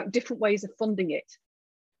figure out different ways of funding it.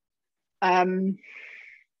 And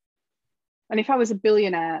if I was a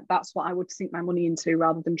billionaire, that's what I would sink my money into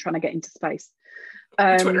rather than trying to get into space.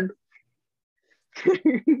 Twitter.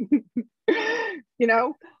 You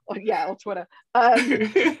know, or Twitter.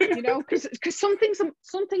 You know, because some things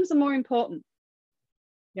are more important.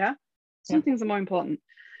 Yeah, some things are more important.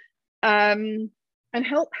 And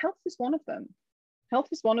health is one of them. Health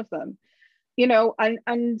is one of them. You know,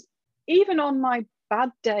 and even on my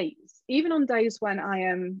bad days, even on days when I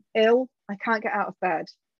am ill, I can't get out of bed.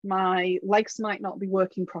 My legs might not be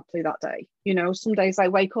working properly that day. You know, some days I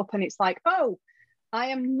wake up and it's like, oh, I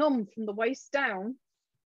am numb from the waist down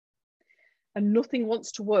and nothing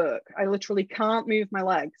wants to work. I literally can't move my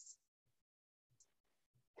legs.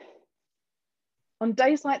 On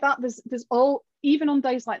days like that, even on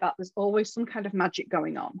days like that, there's always some kind of magic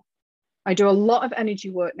going on. I do a lot of energy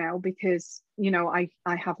work now because, you know, I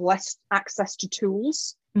have less access to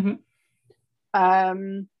tools.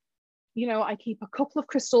 You know, I keep a couple of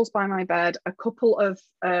crystals by my bed, a couple of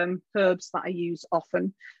herbs that I use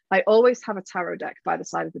often. I always have a tarot deck by the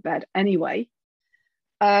side of the bed anyway.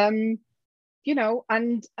 You know,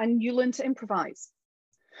 and you learn to improvise.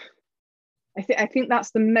 I think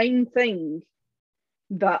that's the main thing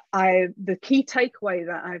that the key takeaway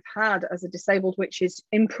that I've had as a disabled witch is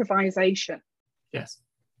improvisation. Yes.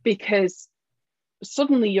 Because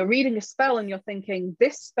suddenly you're reading a spell and you're thinking,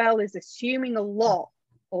 this spell is assuming a lot,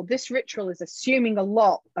 or this ritual is assuming a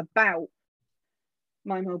lot about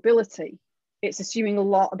my mobility. It's assuming a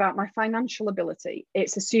lot about my financial ability.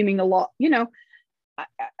 It's assuming a lot, you know,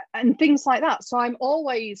 and things like that. So I'm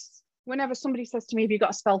always, whenever somebody says to me, have you got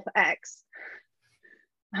a spell for X?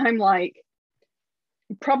 I'm like,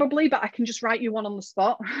 probably, but I can just write you one on the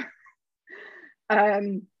spot.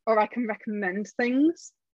 Or I can recommend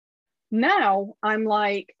things. Now I'm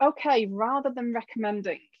like, okay, rather than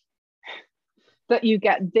recommending that you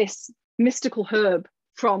get this mystical herb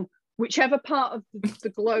from whichever part of the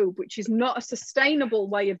globe, which is not a sustainable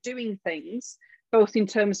way of doing things, both in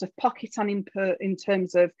terms of pocket and in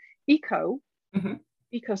terms of Mm-hmm.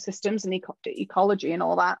 ecosystems and ecology and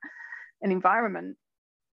all that, and environment.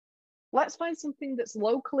 Let's find something that's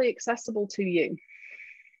locally accessible to you.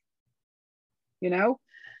 You know,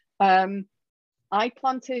 we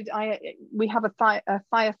have a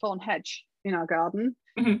firethorn hedge in our garden.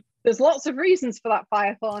 Mm-hmm. There's lots of reasons for that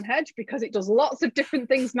firethorn hedge because it does lots of different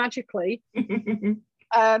things magically.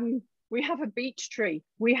 We have a beech tree.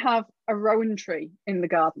 We have a rowan tree in the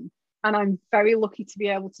garden. And I'm very lucky to be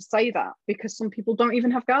able to say that because some people don't even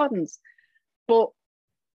have gardens. But,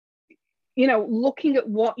 you know, looking at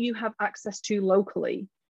what you have access to locally,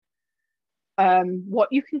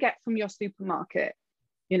 what you can get from your supermarket,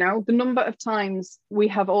 you know, the number of times we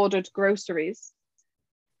have ordered groceries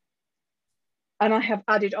and I have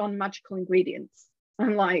added on magical ingredients.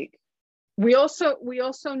 I'm like, we also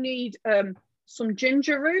need some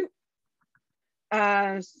ginger root,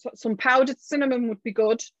 some powdered cinnamon would be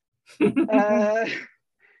good,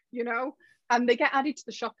 you know, and they get added to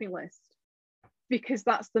the shopping list because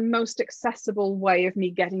that's the most accessible way of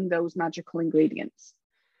me getting those magical ingredients.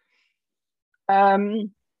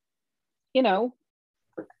 You know,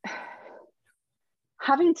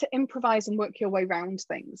 having to improvise and work your way around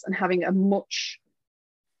things and having a much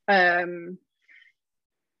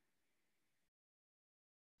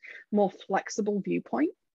more flexible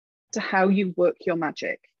viewpoint to how you work your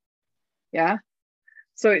magic. Yeah.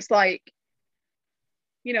 So it's like,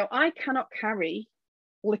 you know, I cannot carry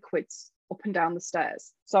liquids up and down the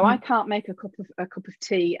stairs. So I can't make a cup of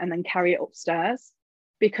tea and then carry it upstairs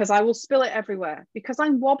because I will spill it everywhere because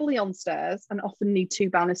I'm wobbly on stairs and often need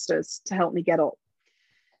 2 banisters to help me get up.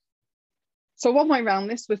 So one way around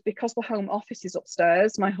this was because the home office is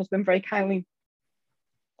upstairs, my husband very kindly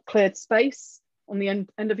cleared space on the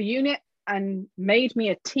end of a unit and made me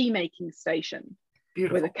a tea making station.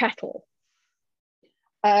 Beautiful. With a kettle.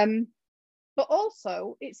 But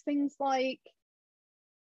also it's things like,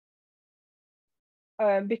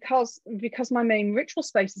 because my main ritual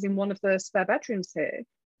space is in one of the spare bedrooms here,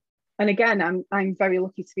 and again I'm very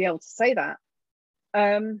lucky to be able to say that,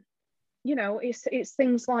 you know, it's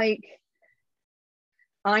things like,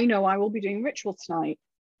 I know I will be doing ritual tonight.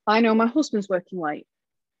 I know my husband's working late,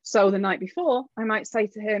 so the night before I might say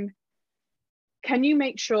to him, can you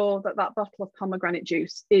make sure that bottle of pomegranate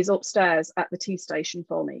juice is upstairs at the tea station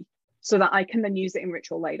for me so that I can then use it in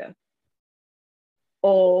ritual later?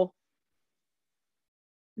 Or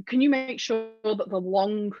can you make sure that the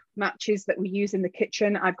long matches that we use in the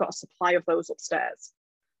kitchen, I've got a supply of those upstairs?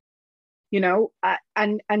 You know,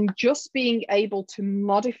 and just being able to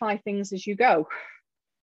modify things as you go.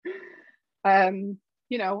 You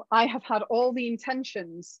know, I have had all the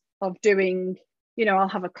intentions of doing, you know, I'll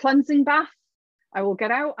have a cleansing bath. I will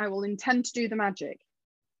get out, I will intend to do the magic.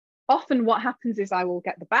 Often what happens is I will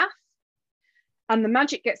get the bath and the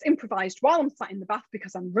magic gets improvised while I'm sat in the bath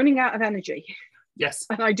because I'm running out of energy. Yes.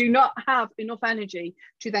 And I do not have enough energy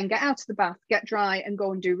to then get out of the bath, get dry and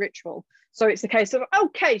go and do ritual. So it's a case of,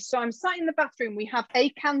 okay, so I'm sat in the bathroom, we have a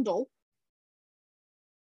candle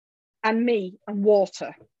and me and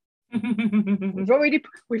water. we've already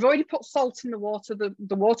put salt in the water.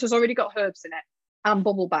 The water's already got herbs in it and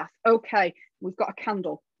bubble bath. Okay, we've got a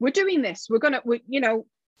candle. We're doing this. We you know,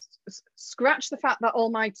 scratch the fact that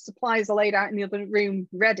all my supplies are laid out in the other room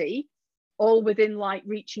ready, all within like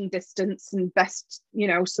reaching distance and best, you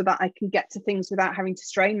know, so that I can get to things without having to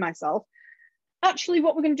strain myself. Actually,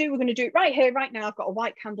 what we're going to do it right here, right now. I've got a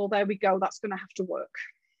white candle. There we go. That's going to have to work.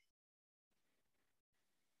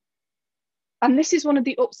 And this is one of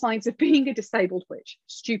the upsides of being a disabled witch,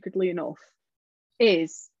 stupidly enough,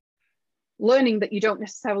 is learning that you don't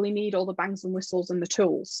necessarily need all the bangs and whistles and the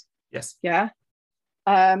tools. Yes. Yeah.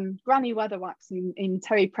 Granny Weatherwax in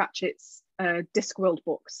Terry Pratchett's Discworld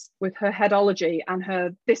books with her headology and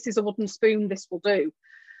her, this is a wooden spoon, this will do.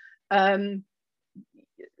 That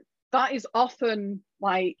is often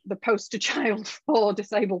like the poster child for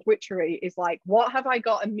disabled witchery, is like, what have I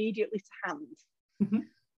got immediately to hand? Mm-hmm.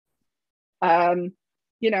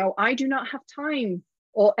 You know, I do not have time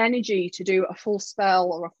or energy to do a full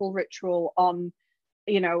spell or a full ritual on,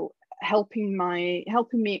 you know, helping me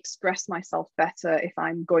express myself better if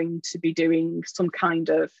I'm going to be doing some kind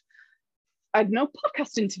of, I don't know,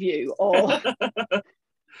 podcast interview or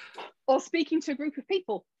or speaking to a group of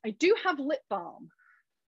people. I do have lip balm.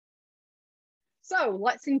 So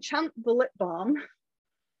let's enchant the lip balm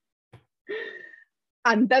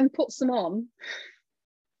and then put some on.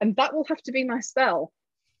 And that will have to be my spell.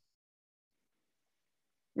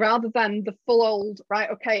 Rather than the full old, right,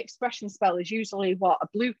 okay, expression spell is usually what,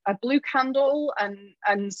 a blue candle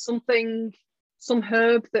and something some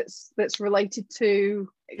herb that's related to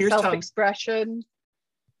Here's tongue. self-expression,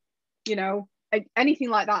 you know, anything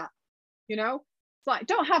like that, you know. It's like,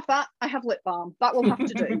 don't have that, I have lip balm, that will have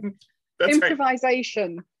to do. That's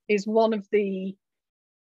Improvisation is one of the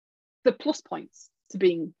plus points to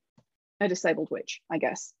being a disabled witch, I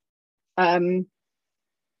guess,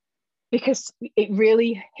 because it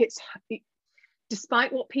really hits,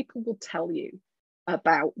 despite what people will tell you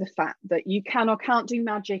about the fact that you can or can't do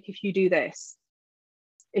magic if you do this.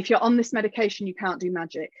 If you're on this medication, you can't do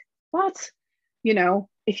magic. What? You know,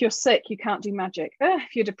 if you're sick, you can't do magic.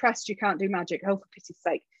 If you're depressed, you can't do magic. Oh, for pity's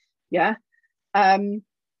sake. Yeah. It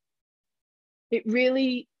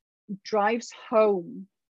really drives home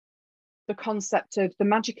the concept of the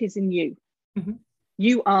magic is in you. Mm-hmm.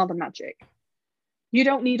 You are the magic. You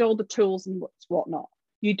don't need all the tools and whatnot.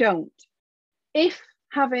 You don't. If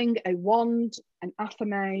having a wand, an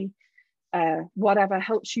athame, whatever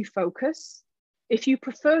helps you focus, if you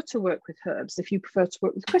prefer to work with herbs, if you prefer to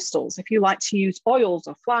work with crystals, if you like to use oils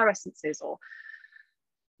or flower essences or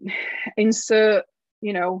insert,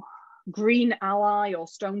 you know, green ally or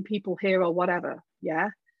stone people here or whatever, yeah,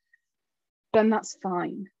 then that's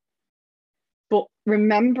fine. But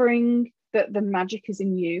remembering that the magic is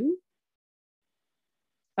in you.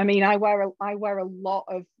 I mean, I wear a lot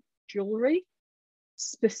of jewelry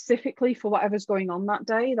specifically for whatever's going on that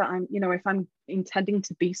day, that I'm, you know, if I'm intending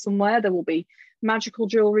to be somewhere, there will be magical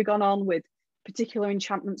jewelry gone on with particular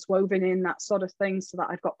enchantments woven in, that sort of thing, so that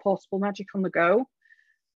I've got portable magic on the go.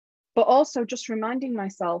 But also just reminding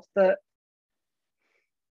myself that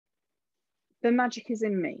the magic is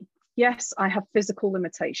in me. Yes, I have physical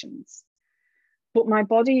limitations, but my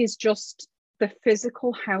body is just the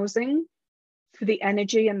physical housing for the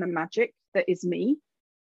energy and the magic that is me.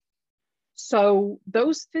 So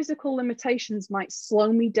those physical limitations might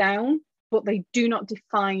slow me down, but they do not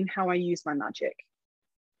define how I use my magic.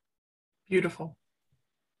 Beautiful.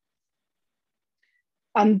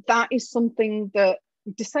 And that is something that,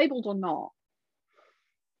 disabled or not,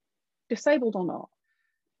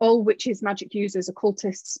 all witches, magic users,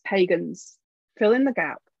 occultists, pagans, fill in the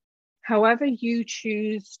gap. However you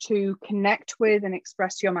choose to connect with and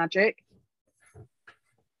express your magic,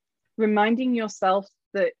 reminding yourself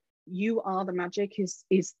that you are the magic is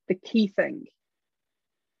the key thing.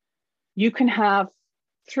 You can have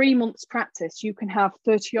 3 months practice, you can have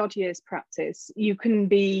 30 odd years practice, you can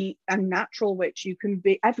be a natural witch, you can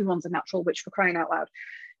be, everyone's a natural witch, for crying out loud.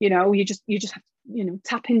 You know, you just have to, you know,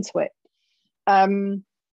 tap into it.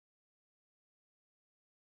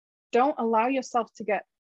 Don't allow yourself to get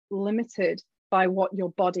limited by what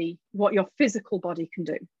your physical body can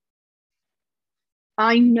do.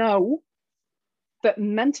 I know that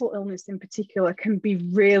mental illness in particular can be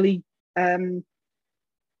really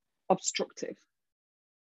obstructive,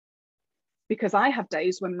 because I have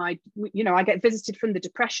days when I get visited from the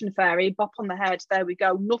depression fairy, bop on the head, there we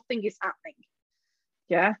go, nothing is happening.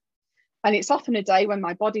 Yeah. And it's often a day when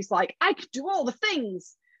my body's like, I could do all the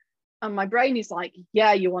things. And my brain is like,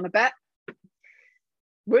 yeah, you want to bet?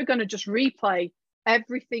 We're going to just replay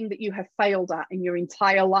everything that you have failed at in your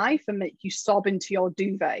entire life and make you sob into your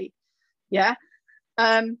duvet. Yeah.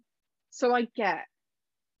 So I get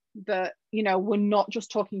that, you know, we're not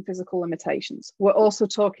just talking physical limitations. We're also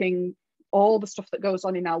talking all the stuff that goes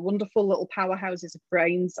on in our wonderful little powerhouses of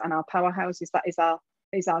brains and our powerhouses, that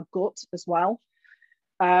is our gut as well.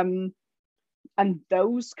 And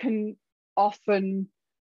those can often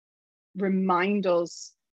remind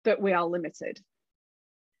us that we are limited.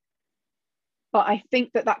 But I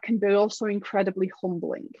think that can be also incredibly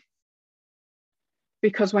humbling,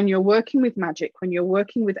 because when you're working with magic, when you're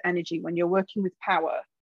working with energy, when you're working with power,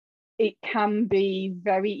 it can be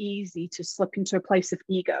very easy to slip into a place of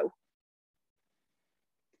ego.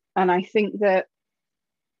 And I think that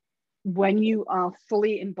when you are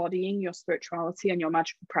fully embodying your spirituality and your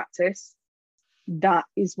magical practice, that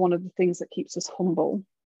is one of the things that keeps us humble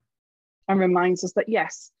and reminds us that,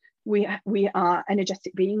 yes, we are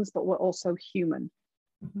energetic beings, but we're also human.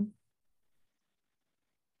 Mm-hmm.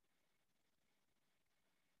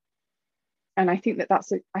 And I think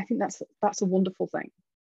that's a wonderful thing.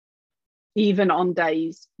 Even on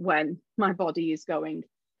days when my body is going,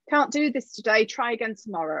 can't do this today, try again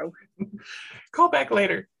tomorrow. Call back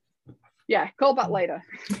later. Yeah, call back later.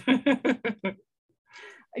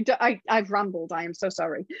 I've rambled. I am so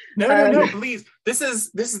sorry. No, please. This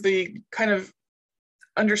is the kind of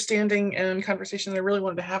understanding and conversation that I really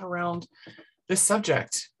wanted to have around this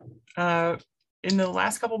subject. In the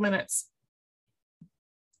last couple minutes,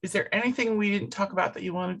 is there anything we didn't talk about that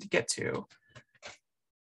you wanted to get to?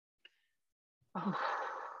 Oh.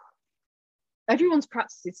 Everyone's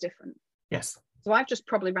practice is different. Yes. So I've just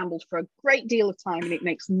probably rambled for a great deal of time, and it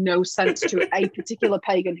makes no sense to a particular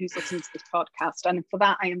pagan who's listening to this podcast. And for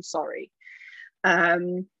that, I am sorry.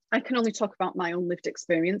 I can only talk about my own lived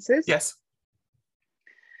experiences. Yes.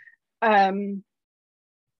 But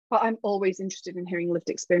I'm always interested in hearing lived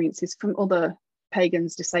experiences from other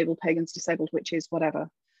pagans, disabled witches, whatever.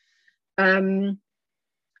 I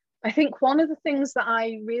think one of the things that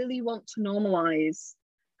I really want to normalize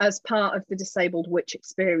as part of the disabled witch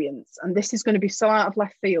experience, and this is going to be so out of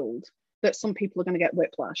left field that some people are going to get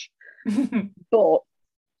whiplash, but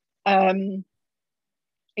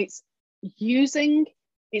it's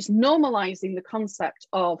normalizing the concept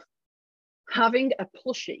of having a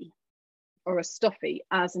plushie or a stuffy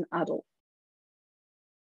as an adult.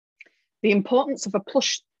 The importance of a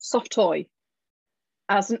plush soft toy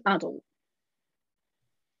as an adult.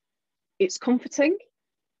 It's comforting.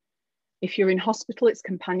 If you're in hospital, it's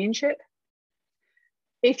companionship.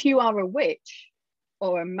 If you are a witch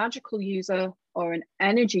or a magical user or an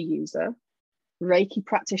energy user, Reiki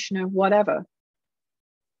practitioner, whatever,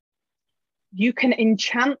 you can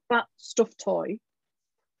enchant that stuffed toy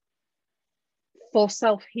for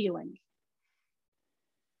self-healing.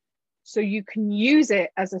 So you can use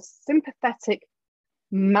it as a sympathetic,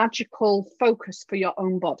 magical focus for your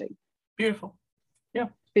own body. Beautiful. Yeah.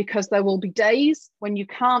 Because there will be days when you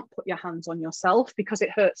can't put your hands on yourself because it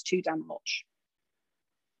hurts too damn much.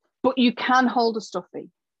 But you can hold a stuffy.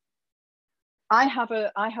 I have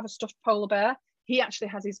a stuffed polar bear. He actually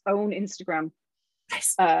has his own Instagram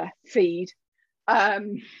feed. But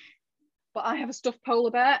I have a stuffed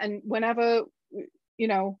polar bear, and whenever, you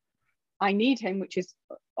know, I need him, which is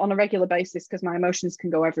on a regular basis because my emotions can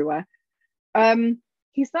go everywhere,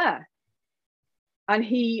 he's there. And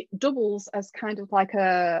he doubles as kind of like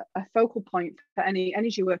a focal point for any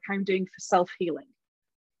energy work I'm doing for self-healing.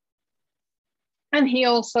 And he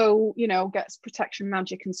also, you know, gets protection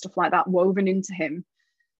magic and stuff like that woven into him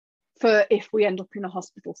for if we end up in a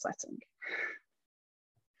hospital setting.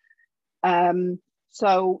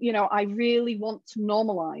 So, you know, I really want to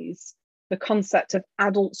normalize the concept of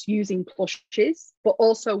adults using plushies, but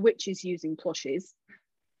also witches using plushies.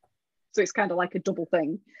 So it's kind of like a double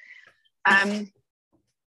thing.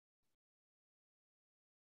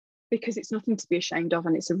 Because it's nothing to be ashamed of,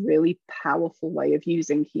 and it's a really powerful way of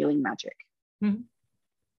using healing magic. Mm-hmm.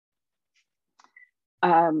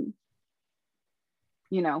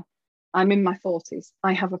 You know, I'm in my 40s.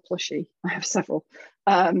 I have a plushie. I have several.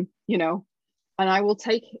 You know, and I will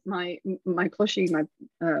take my plushie, my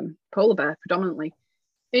polar bear predominantly,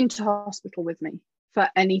 into hospital with me for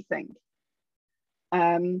anything.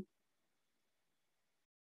 And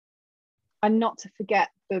not to forget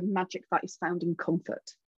the magic that is found in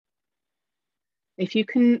comfort. If you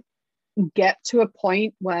can get to a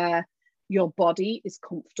point where your body is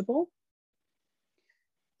comfortable,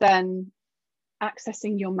 then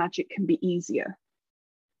accessing your magic can be easier.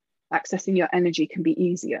 Accessing your energy can be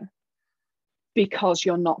easier because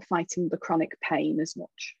you're not fighting the chronic pain as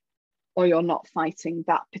much, or you're not fighting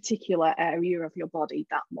that particular area of your body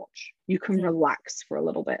that much. You can relax for a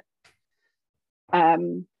little bit.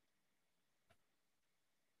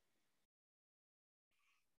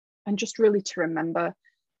 And just really to remember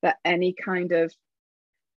that any kind of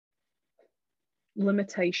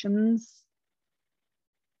limitations,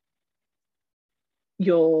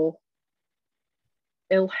 your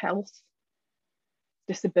ill health,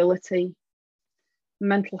 disability,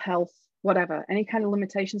 mental health, whatever, any kind of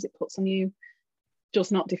limitations it puts on you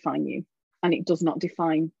does not define you, and it does not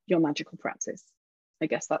define your magical practice. I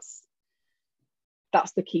guess that's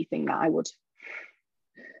the key thing that I would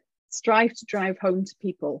strive to drive home to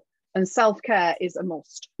people. And self-care is a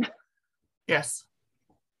must. Yes.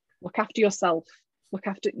 Look after yourself. Look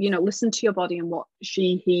after, you know, listen to your body and what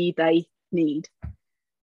she, he, they need.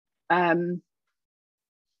 Your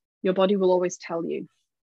body will always tell you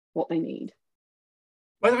what they need.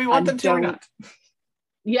 Whether we want them to or not.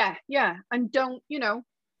 Yeah. And don't, you know,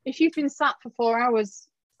 if you've been sat for 4 hours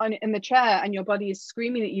in the chair and your body is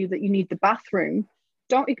screaming at you that you need the bathroom,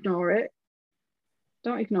 don't ignore it.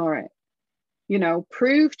 Don't ignore it. You know,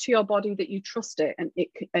 prove to your body that you trust it,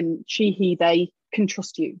 and she, he, they can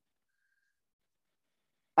trust you.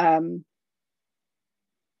 And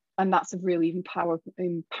that's a really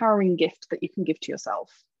empowering gift that you can give to yourself.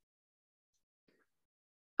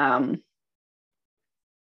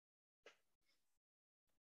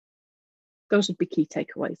 Those would be key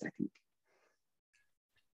takeaways, I think.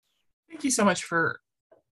 Thank you so much for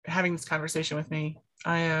having this conversation with me.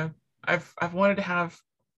 I've wanted to have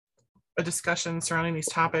a discussion surrounding these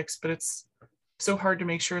topics, but it's so hard to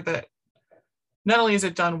make sure that not only is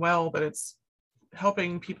it done well, but it's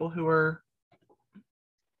helping people who are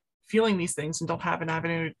feeling these things and don't have an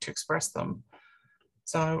avenue to express them.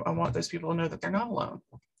 So I want those people to know that they're not alone.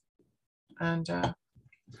 And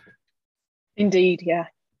indeed, yeah.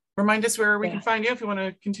 Remind us where we can find you if you want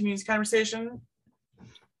to continue this conversation.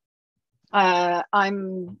 My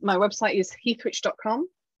website is heathwitch.com,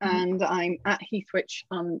 and I'm at heathwitch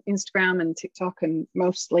on Instagram and TikTok, and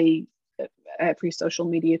mostly every social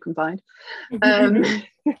media you can find.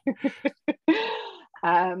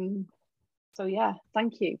 So yeah,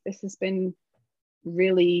 thank you. This has been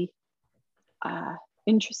really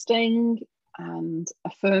interesting and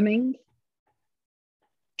affirming,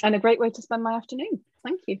 and a great way to spend my afternoon.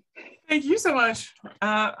 Thank you. Thank you so much.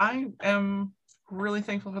 I am really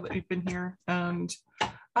thankful that you've been here, and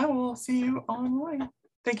I will see you online.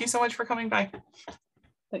 Thank you so much for coming by.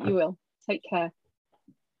 But you will. Take care.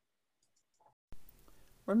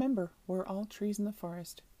 Remember, we're all trees in the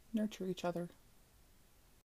forest. Nurture each other.